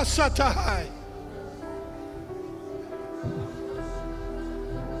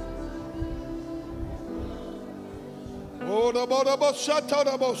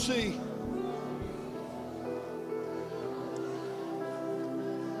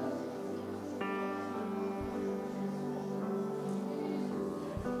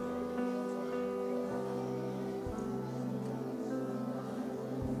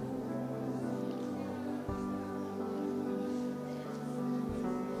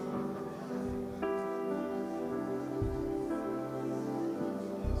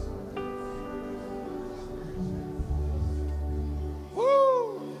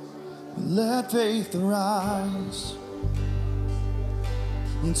 Let faith arise.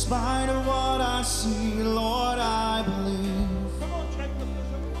 In spite of what I see, Lord, I believe.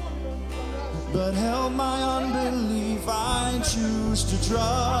 But help my unbelief, I choose to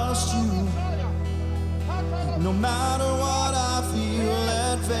trust you. No matter what I feel,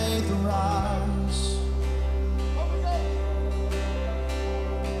 let faith arise.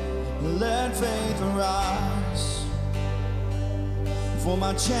 Let faith arise. For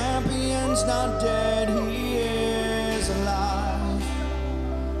my champion's not dead, he is alive.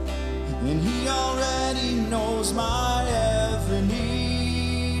 And he already knows my every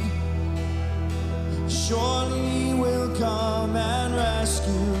need. Surely he will come and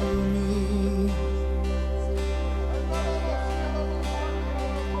rescue me.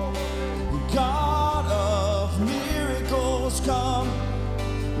 God of miracles, come.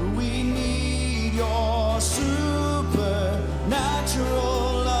 We need your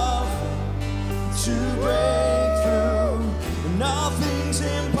supernatural love to break through. Nothing's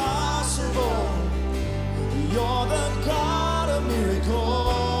impossible. You're the God of miracles.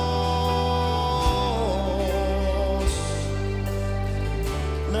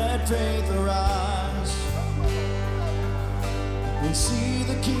 Let faith arise and see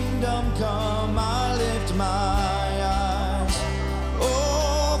the kingdom come. I lift my eyes.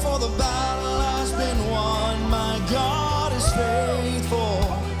 Oh, for the battle has been won. My God is faithful,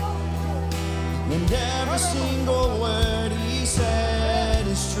 and every single word He said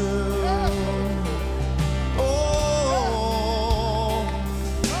is true. Oh,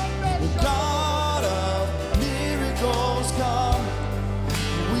 the God of miracles come.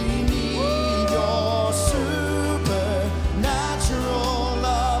 We need your supernatural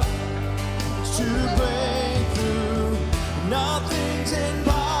love to break through. Nothing's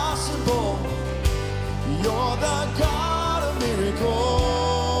impossible. You're the God of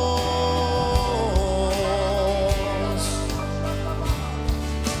miracles.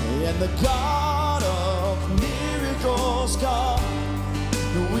 And the God of miracles come.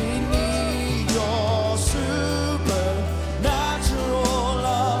 We need your supernatural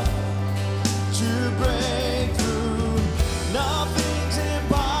love to break through. Nothing's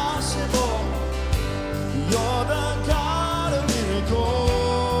impossible. You're the God of miracles.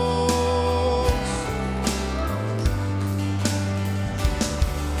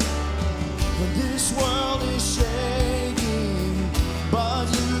 This world is shaking, but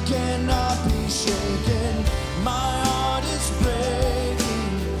you cannot be shaken. My heart is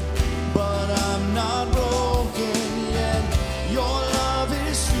breaking, but I'm not broken yet. Your love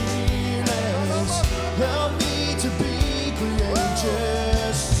is fearless. Help me to be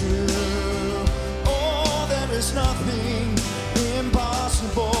courageous too. Oh, there is nothing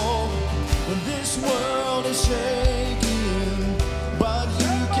impossible. This world is shaking, but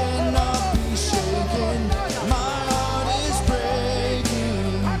you cannot be shaken. My heart is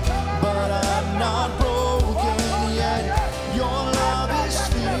breaking, but I'm not broken yet. Your love is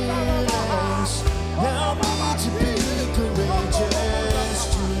fearless. Help me to be courageous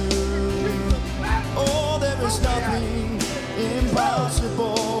too. Oh, there is nothing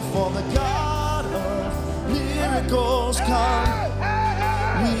impossible for the God of miracles come.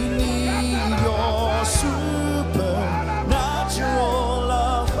 We need your supernatural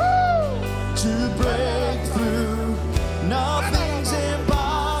love to break through. Nothing's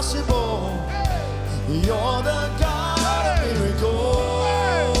impossible. You're the God of miracles.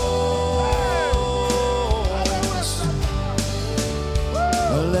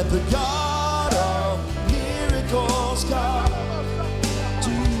 Let the God of miracles come. To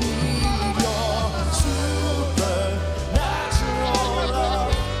need your supernatural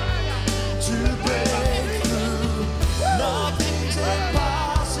love to break through. Nothing's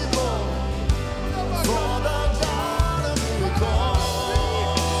impossible for the God of miracles.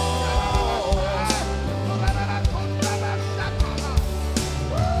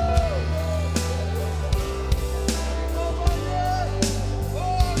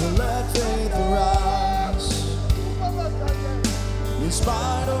 Let faith arise. In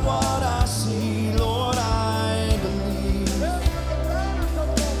spite of what I see, Lord, I believe.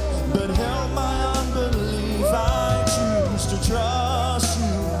 But help my unbelief. I choose to trust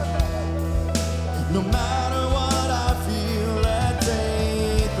you. No matter what I feel, let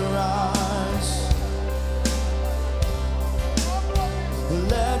faith arise.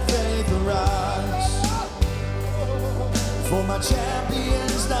 Let faith arise. For my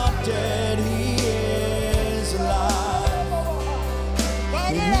champion's not dead, he is alive.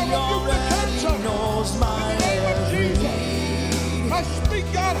 And he already knows my every need. I speak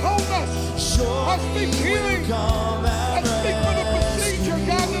God wholeness. Sure, I speak he will healing. come I and speak for the procedure, rescue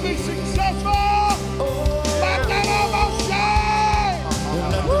God, to be me. successful. Oh, Let that almost shine.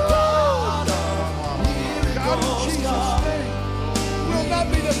 and let the God of God, in miracles Jesus' come. name, will not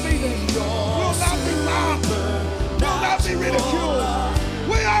be defeated. Will not be mocked. Will not be ridiculed.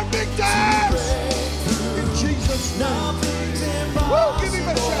 We are victors. In Jesus' name. Nothing's Woo, give him a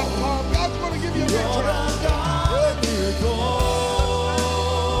impossible. shout, Tom. God's going to give you a You're victory. the God of miracles.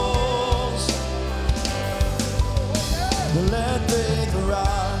 Let faith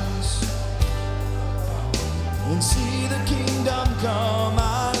arise and see the kingdom come.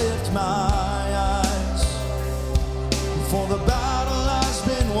 I lift my eyes. For the battle has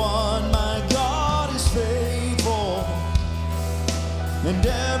been won. My God is faithful, and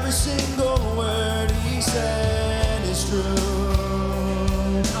every single word He said is true.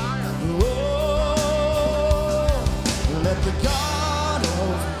 Oh, let the God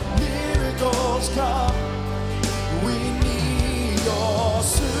of miracles come. your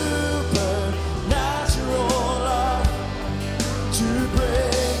supernatural love to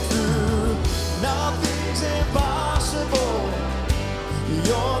break through. Nothing's impossible.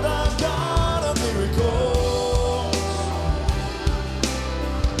 You're the God of miracles.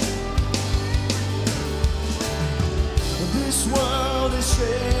 This world is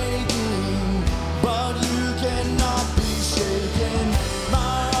shaking, but you cannot be shaken.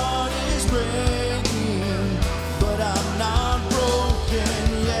 My heart is breaking, but I'm not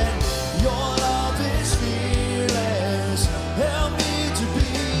broken yet. Your love is fearless. Help me to be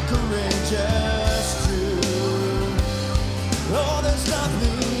courageous too. Oh, there's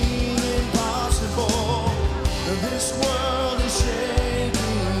nothing impossible. This world is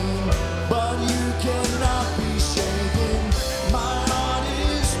shaking, but you cannot be shaken. My heart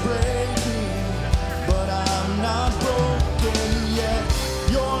is breaking, but I'm not broken yet.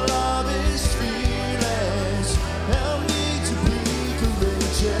 Your love is fearless. Help me to be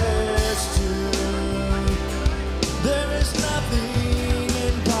courageous too. There is nothing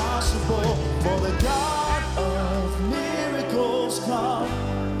impossible for the God of miracles. Come,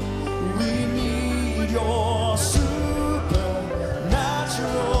 we need your supernatural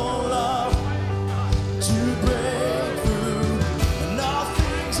love to break through.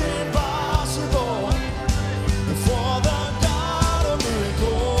 Nothing's impossible for the God of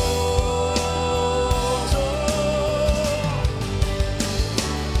miracles. Oh,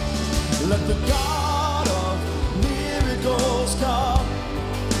 let the God of miracles come.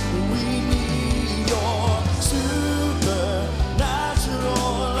 We need your supernatural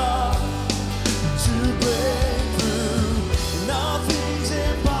love to break through. Nothing's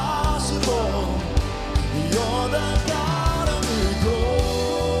impossible. You're the God of miracles.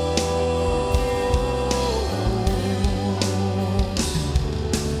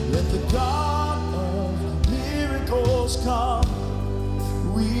 Let the God of miracles come.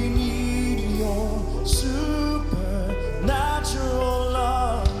 We need your supernatural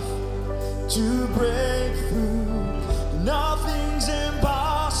love to break through. Nothing's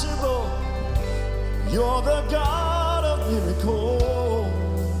impossible. You're the God of miracles.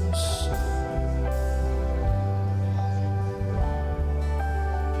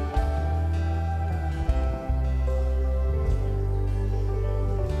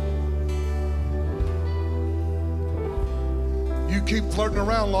 You keep flirting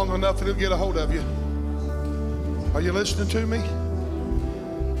around long enough and it'll get a hold of you. Are you listening to me?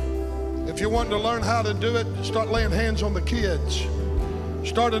 If you're wanting to learn how to do it, start laying hands on the kids.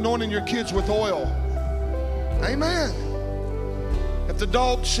 Start anointing your kids with oil. Amen. If the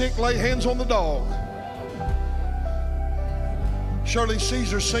dog's sick, lay hands on the dog. Shirley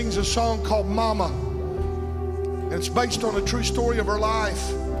Caesar sings a song called Mama. And it's based on a true story of her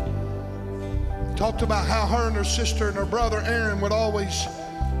life. Talked about how her and her sister and her brother Aaron would always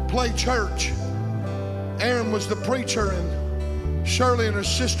play church. Aaron was the preacher and Shirley and her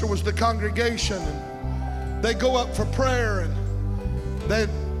sister was the congregation. And they'd go up for prayer and they'd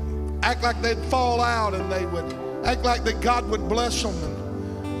act like they'd fall out and they would act like that God would bless them.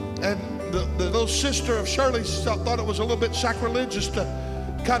 And the little sister of Shirley's thought it was a little bit sacrilegious to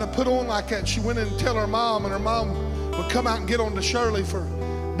kind of put on like that. She went in and tell her mom, and her mom would come out and get on to Shirley for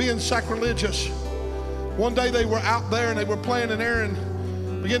being sacrilegious. One day they were out there and they were playing, and Aaron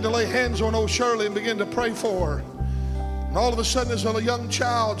began to lay hands on old Shirley and began to pray for her. And all of a sudden, as a young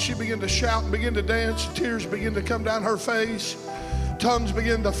child, she began to shout and began to dance. Tears began to come down her face. Tongues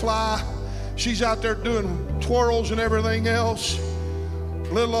began to fly. She's out there doing twirls and everything else.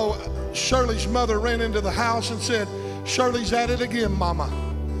 Little old Shirley's mother ran into the house and said, "Shirley's at it again, Mama."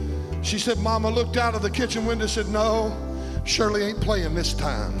 She said, Mama looked out of the kitchen window and said, "No, Shirley ain't playing this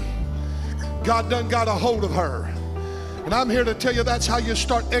time. God done got a hold of her." And I'm here to tell you that's how you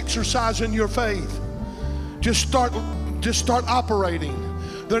start exercising your faith. Just start operating.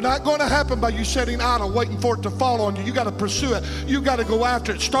 They're not going to happen by you sitting idle waiting for it to fall on you. You got to pursue it. You got to go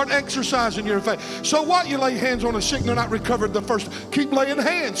after it. Start exercising your faith. So what? You lay hands on a sick, they're not recovered the first. Keep laying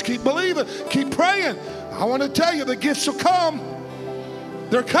hands. Keep believing. Keep praying. I want to tell you the gifts will come.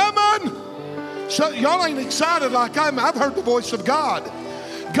 They're coming. So y'all ain't excited like I am. I've heard the voice of God.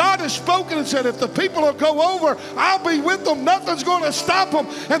 God has spoken and said, if the people will go over, I'll be with them. Nothing's going to stop them.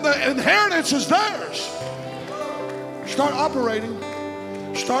 And the inheritance is theirs. Start operating.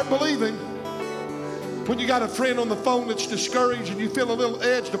 Start believing. When you got a friend on the phone that's discouraged and you feel a little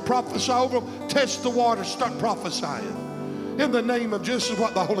edge to prophesy over them, test the water. Start prophesying. In the name of Jesus,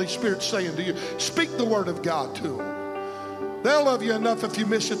 what the Holy Spirit's saying to you. Speak the word of God to them. They'll love you enough if you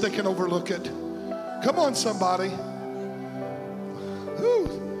miss it, they can overlook it. Come on, somebody. Whew.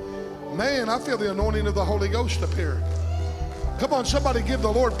 Man, I feel the anointing of the Holy Ghost up here. Come on, somebody give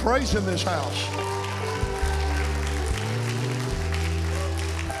the Lord praise in this house.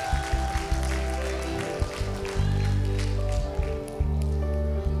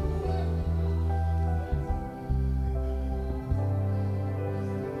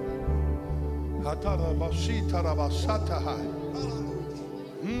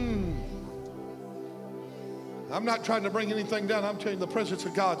 I'm not trying to bring anything down. I'm telling you, the presence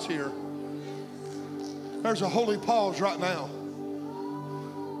of God's here. There's a holy pause right now.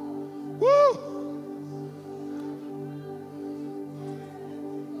 Woo!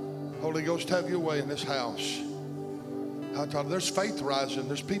 Holy Ghost, have your way in this house. There's faith rising.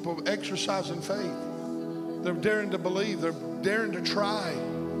 There's people exercising faith. They're daring to believe. They're daring to try.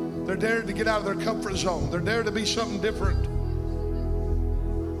 They're daring to get out of their comfort zone. They're daring to be something different.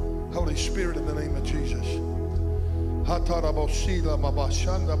 Holy Spirit, in the name of Jesus.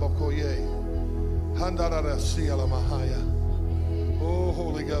 Oh,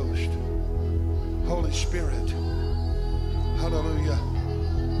 Holy Ghost. Holy Spirit. Hallelujah.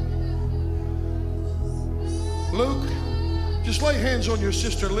 Luke, just lay hands on your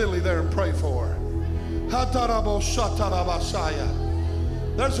sister Lily there and pray for her.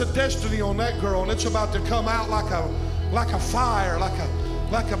 There's a destiny on that girl, and it's about to come out like a fire,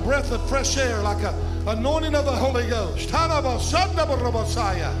 like a breath of fresh air, like a anointing of the Holy Ghost.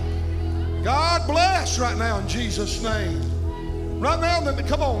 God bless right now in Jesus' name. Right now, then,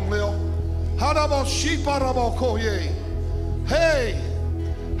 come on, Lil. Hey,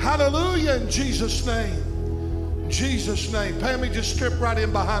 hallelujah in Jesus' name. In Jesus' name. Pammy, just strip right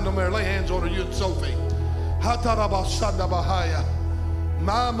in behind them there. Lay hands on her, you and Sophie.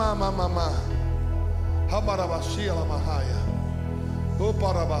 Ma.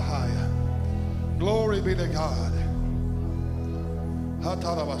 Glory be to God.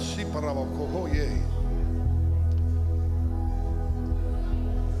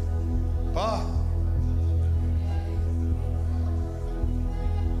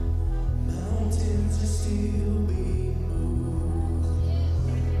 Mountains are still being moved,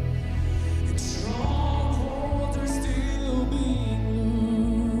 and strongholds are still being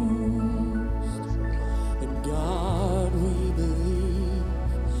loosed. And God, we believe,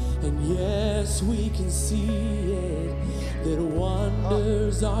 and yes, we can see it, that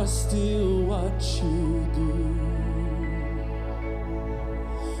wonders are still what you do.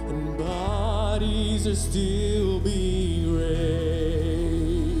 And bodies are still being raised,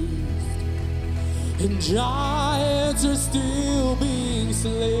 and giants are still being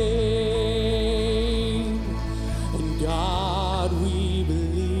slain. And God, we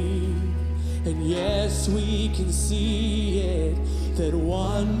believe, and yes, we can see it, that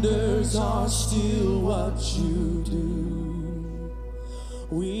wonders are still what you do.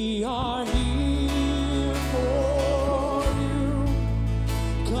 We are here for you.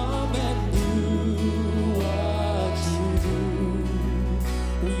 Come and do what you do.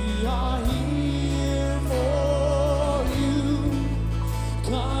 We are here for you.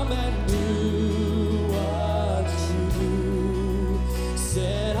 Come and do what you do.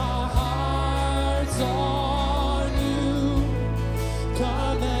 Set our hearts on you.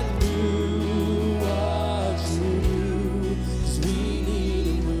 Come and do what you do. 'Cause we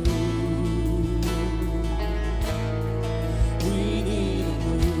need a move. We need a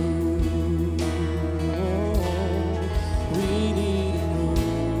move. We need a move.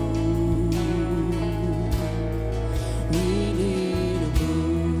 We need a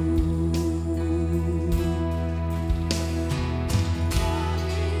move.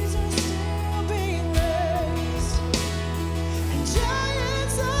 Bodies are still being raised, and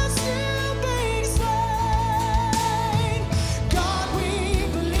giants are still being slain. God, we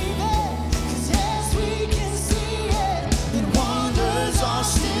believe it, 'cause yes, we can see it, that wonders are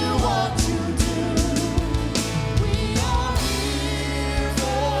still what you do. We are here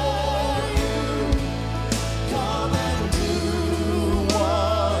for you. Come and do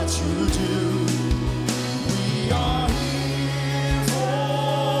what you do. We are here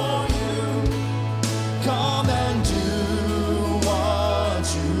for you. Come and do what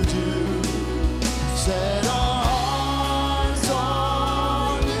you do. Set our hearts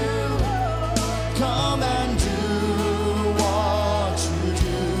on you. Come and do what you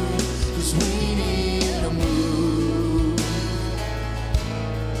do. 'Cause we need a move.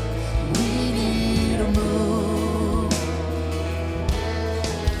 We need a move.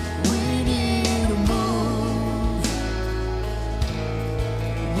 We need a move.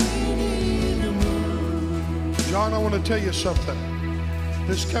 We need a move. John, I want to tell you something.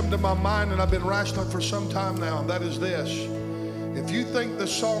 This came to my mind, and I've been wrestling for some time now, and that is this. If you think the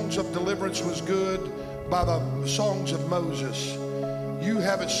songs of deliverance was good, by the songs of Moses, you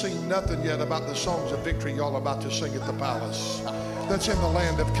haven't seen nothing yet about the songs of victory y'all are about to sing at the palace that's in the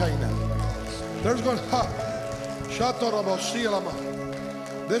land of Canaan. There's going to,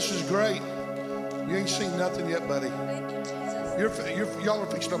 this is great. You ain't seen nothing yet, buddy. Y'all are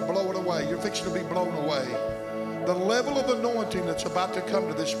fixing to blow it away. You're fixing to be blown away. The level of anointing that's about to come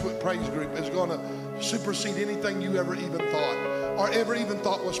to this praise group is going to supersede anything you ever even thought or ever even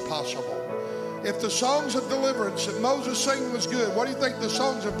thought was possible. If the songs of deliverance that Moses sang was good, what do you think the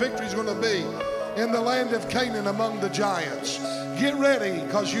songs of victory is going to be in the land of Canaan among the giants? Get ready,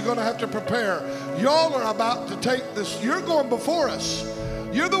 because you're going to have to prepare. Y'all are about to take this. You're going before us.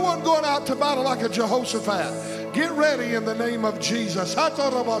 You're the one going out to battle like a Jehoshaphat. Get ready in the name of Jesus.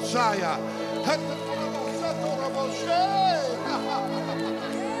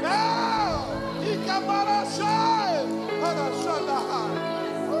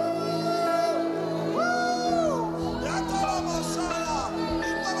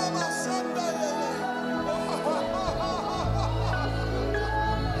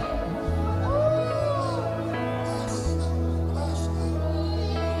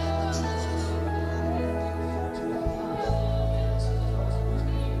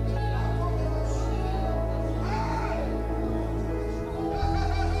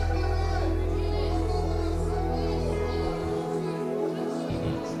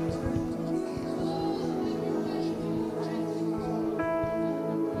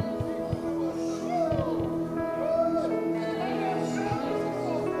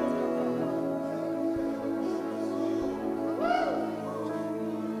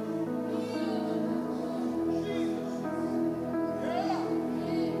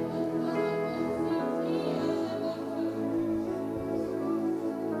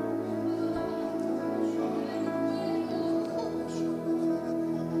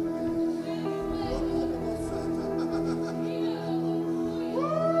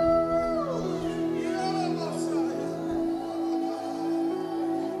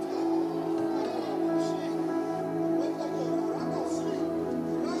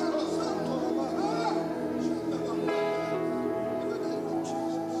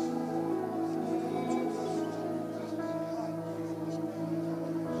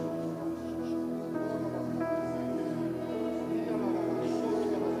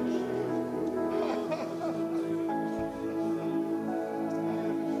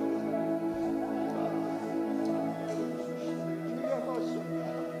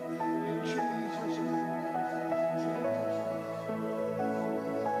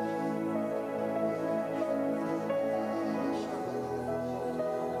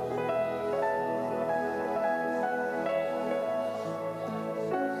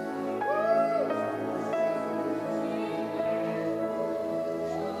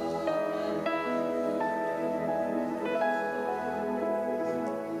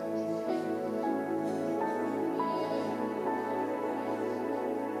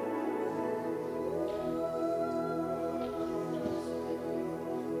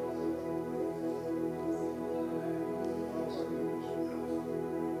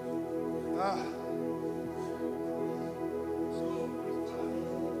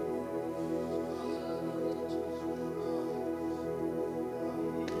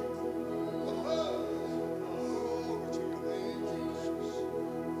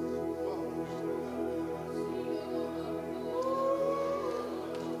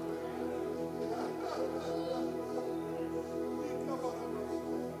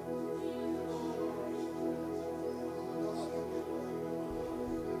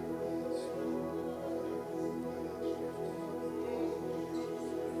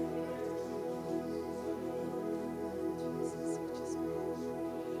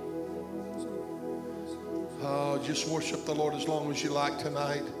 Just worship the Lord as long as you like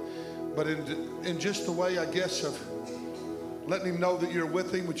tonight. But in just the way, I guess, of letting him know that you're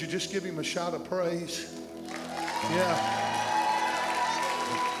with him, would you just give him a shout of praise? Yeah.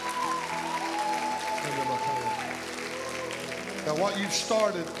 Now what you've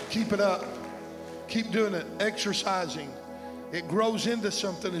started, keep it up. Keep doing it. Exercising. It grows into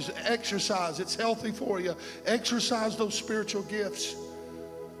something. It's exercise. It's healthy for you. Exercise those spiritual gifts.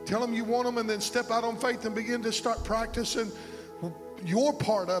 Tell them you want them, and then step out on faith and begin to start practicing your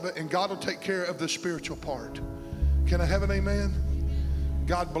part of it, and God will take care of the spiritual part. Can I have an amen?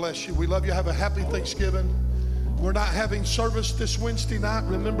 God bless you. We love you. Have a happy Thanksgiving. We're not having service this Wednesday night.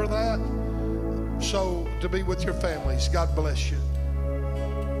 Remember that? So to be with your families. God bless you.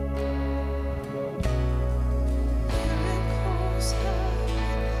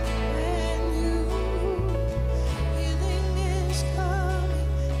 Healing is coming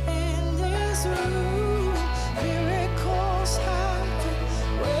in this room.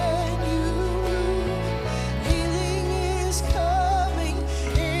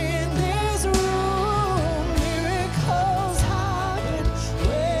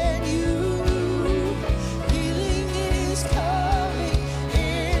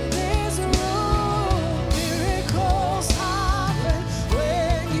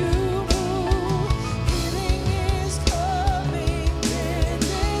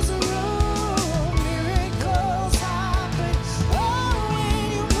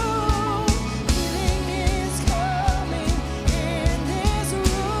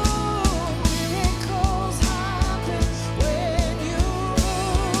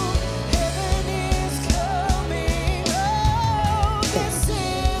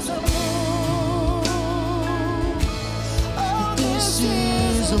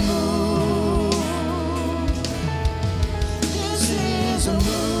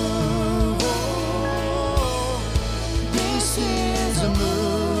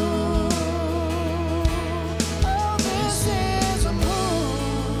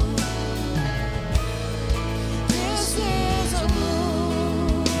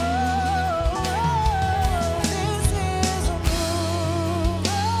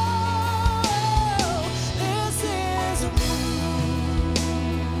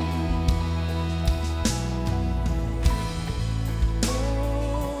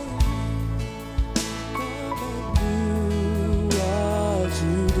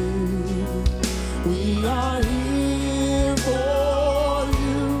 We are here.